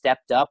have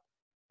stepped up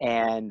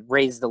and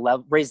raised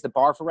the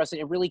bar for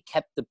wrestling, it really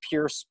kept the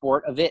pure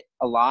sport of it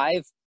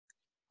alive.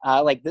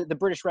 Like the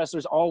British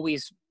wrestlers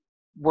always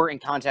were in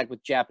contact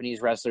with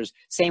Japanese wrestlers,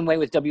 same way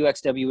with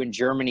WXW in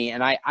Germany.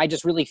 And I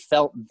just really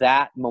felt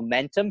that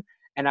momentum.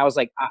 And I was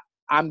like,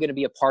 I'm going to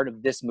be a part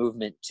of this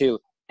movement too.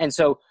 And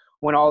so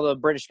when all the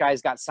British guys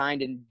got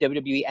signed and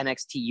WWE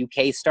NXT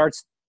UK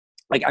starts,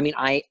 like, I mean,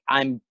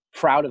 I'm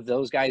proud of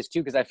those guys too,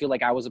 because I feel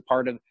like I was a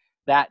part of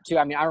that too.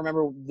 I mean, I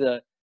remember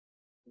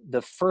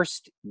the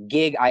first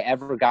gig I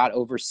ever got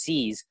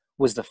overseas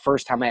was the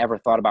first time I ever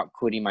thought about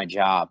quitting my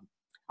job.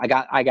 I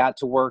got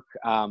to work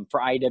for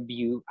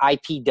IPW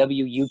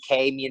UK.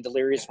 Me and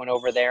Delirious went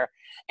over there.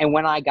 And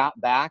when I got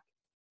back,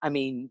 and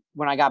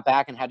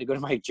had to go to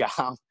my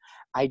job,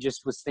 I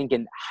just was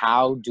thinking,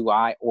 how do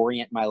I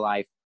orient my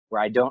life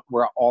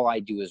where all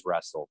I do is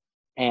wrestle?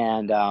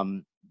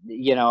 And,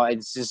 you know,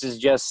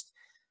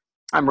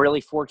 I'm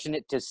really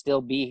fortunate to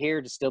still be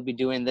here, to still be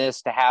doing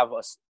this, to have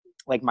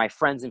like my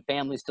friends and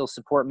family still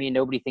support me, and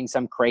nobody thinks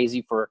I'm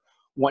crazy for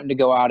wanting to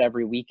go out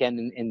every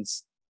weekend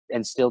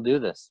and still do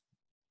this.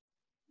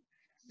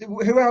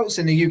 Who else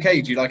in the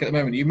UK do you like at the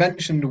moment? You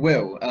mentioned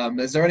Will.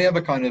 Is there any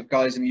other kind of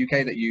guys in the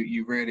UK that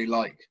you really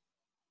like?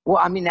 Well,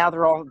 I mean, now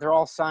they're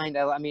all signed.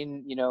 I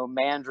mean, you know,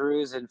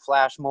 Mandrews and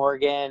Flash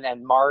Morgan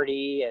and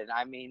Marty, and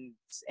I mean,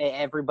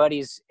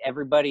 everybody,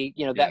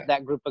 you know,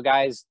 that group of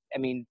guys. I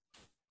mean,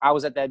 I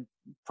was at the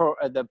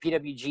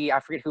PWG. I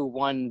forget who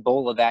won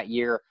Bola that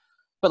year,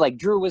 but like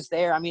Drew was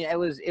there. I mean, it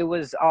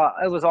was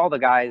all the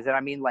guys. And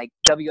I mean, like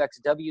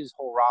WXW's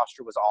whole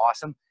roster was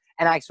awesome.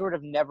 And I sort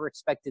of never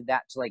expected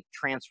that to like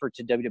transfer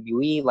to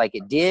WWE like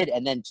it did,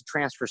 and then to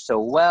transfer so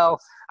well.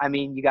 I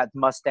mean, you got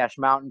Mustache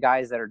Mountain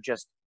guys that are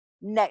just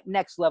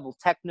next level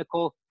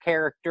technical,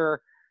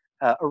 character,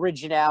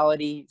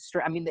 originality.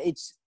 I mean,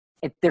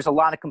 there's a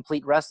lot of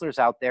complete wrestlers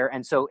out there,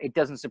 and so it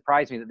doesn't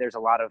surprise me that there's a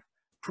lot of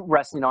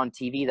wrestling on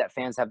TV that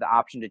fans have the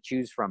option to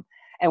choose from.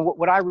 And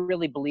what I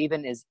really believe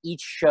in is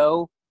each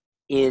show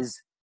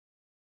is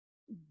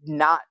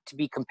not to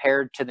be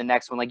compared to the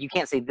next one. Like, you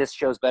can't say this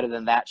show's better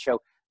than that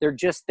show. They're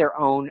just their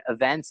own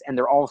events, and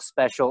they're all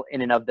special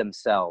in and of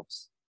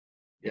themselves.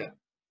 Yeah.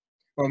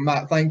 Well,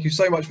 Matt, thank you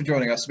so much for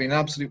joining us. It's been an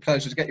absolute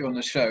pleasure to get you on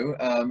the show.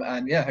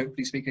 And yeah,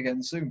 hopefully speak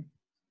again soon.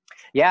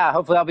 Yeah,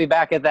 hopefully I'll be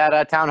back at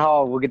that town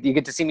hall. You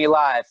get to see me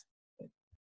live.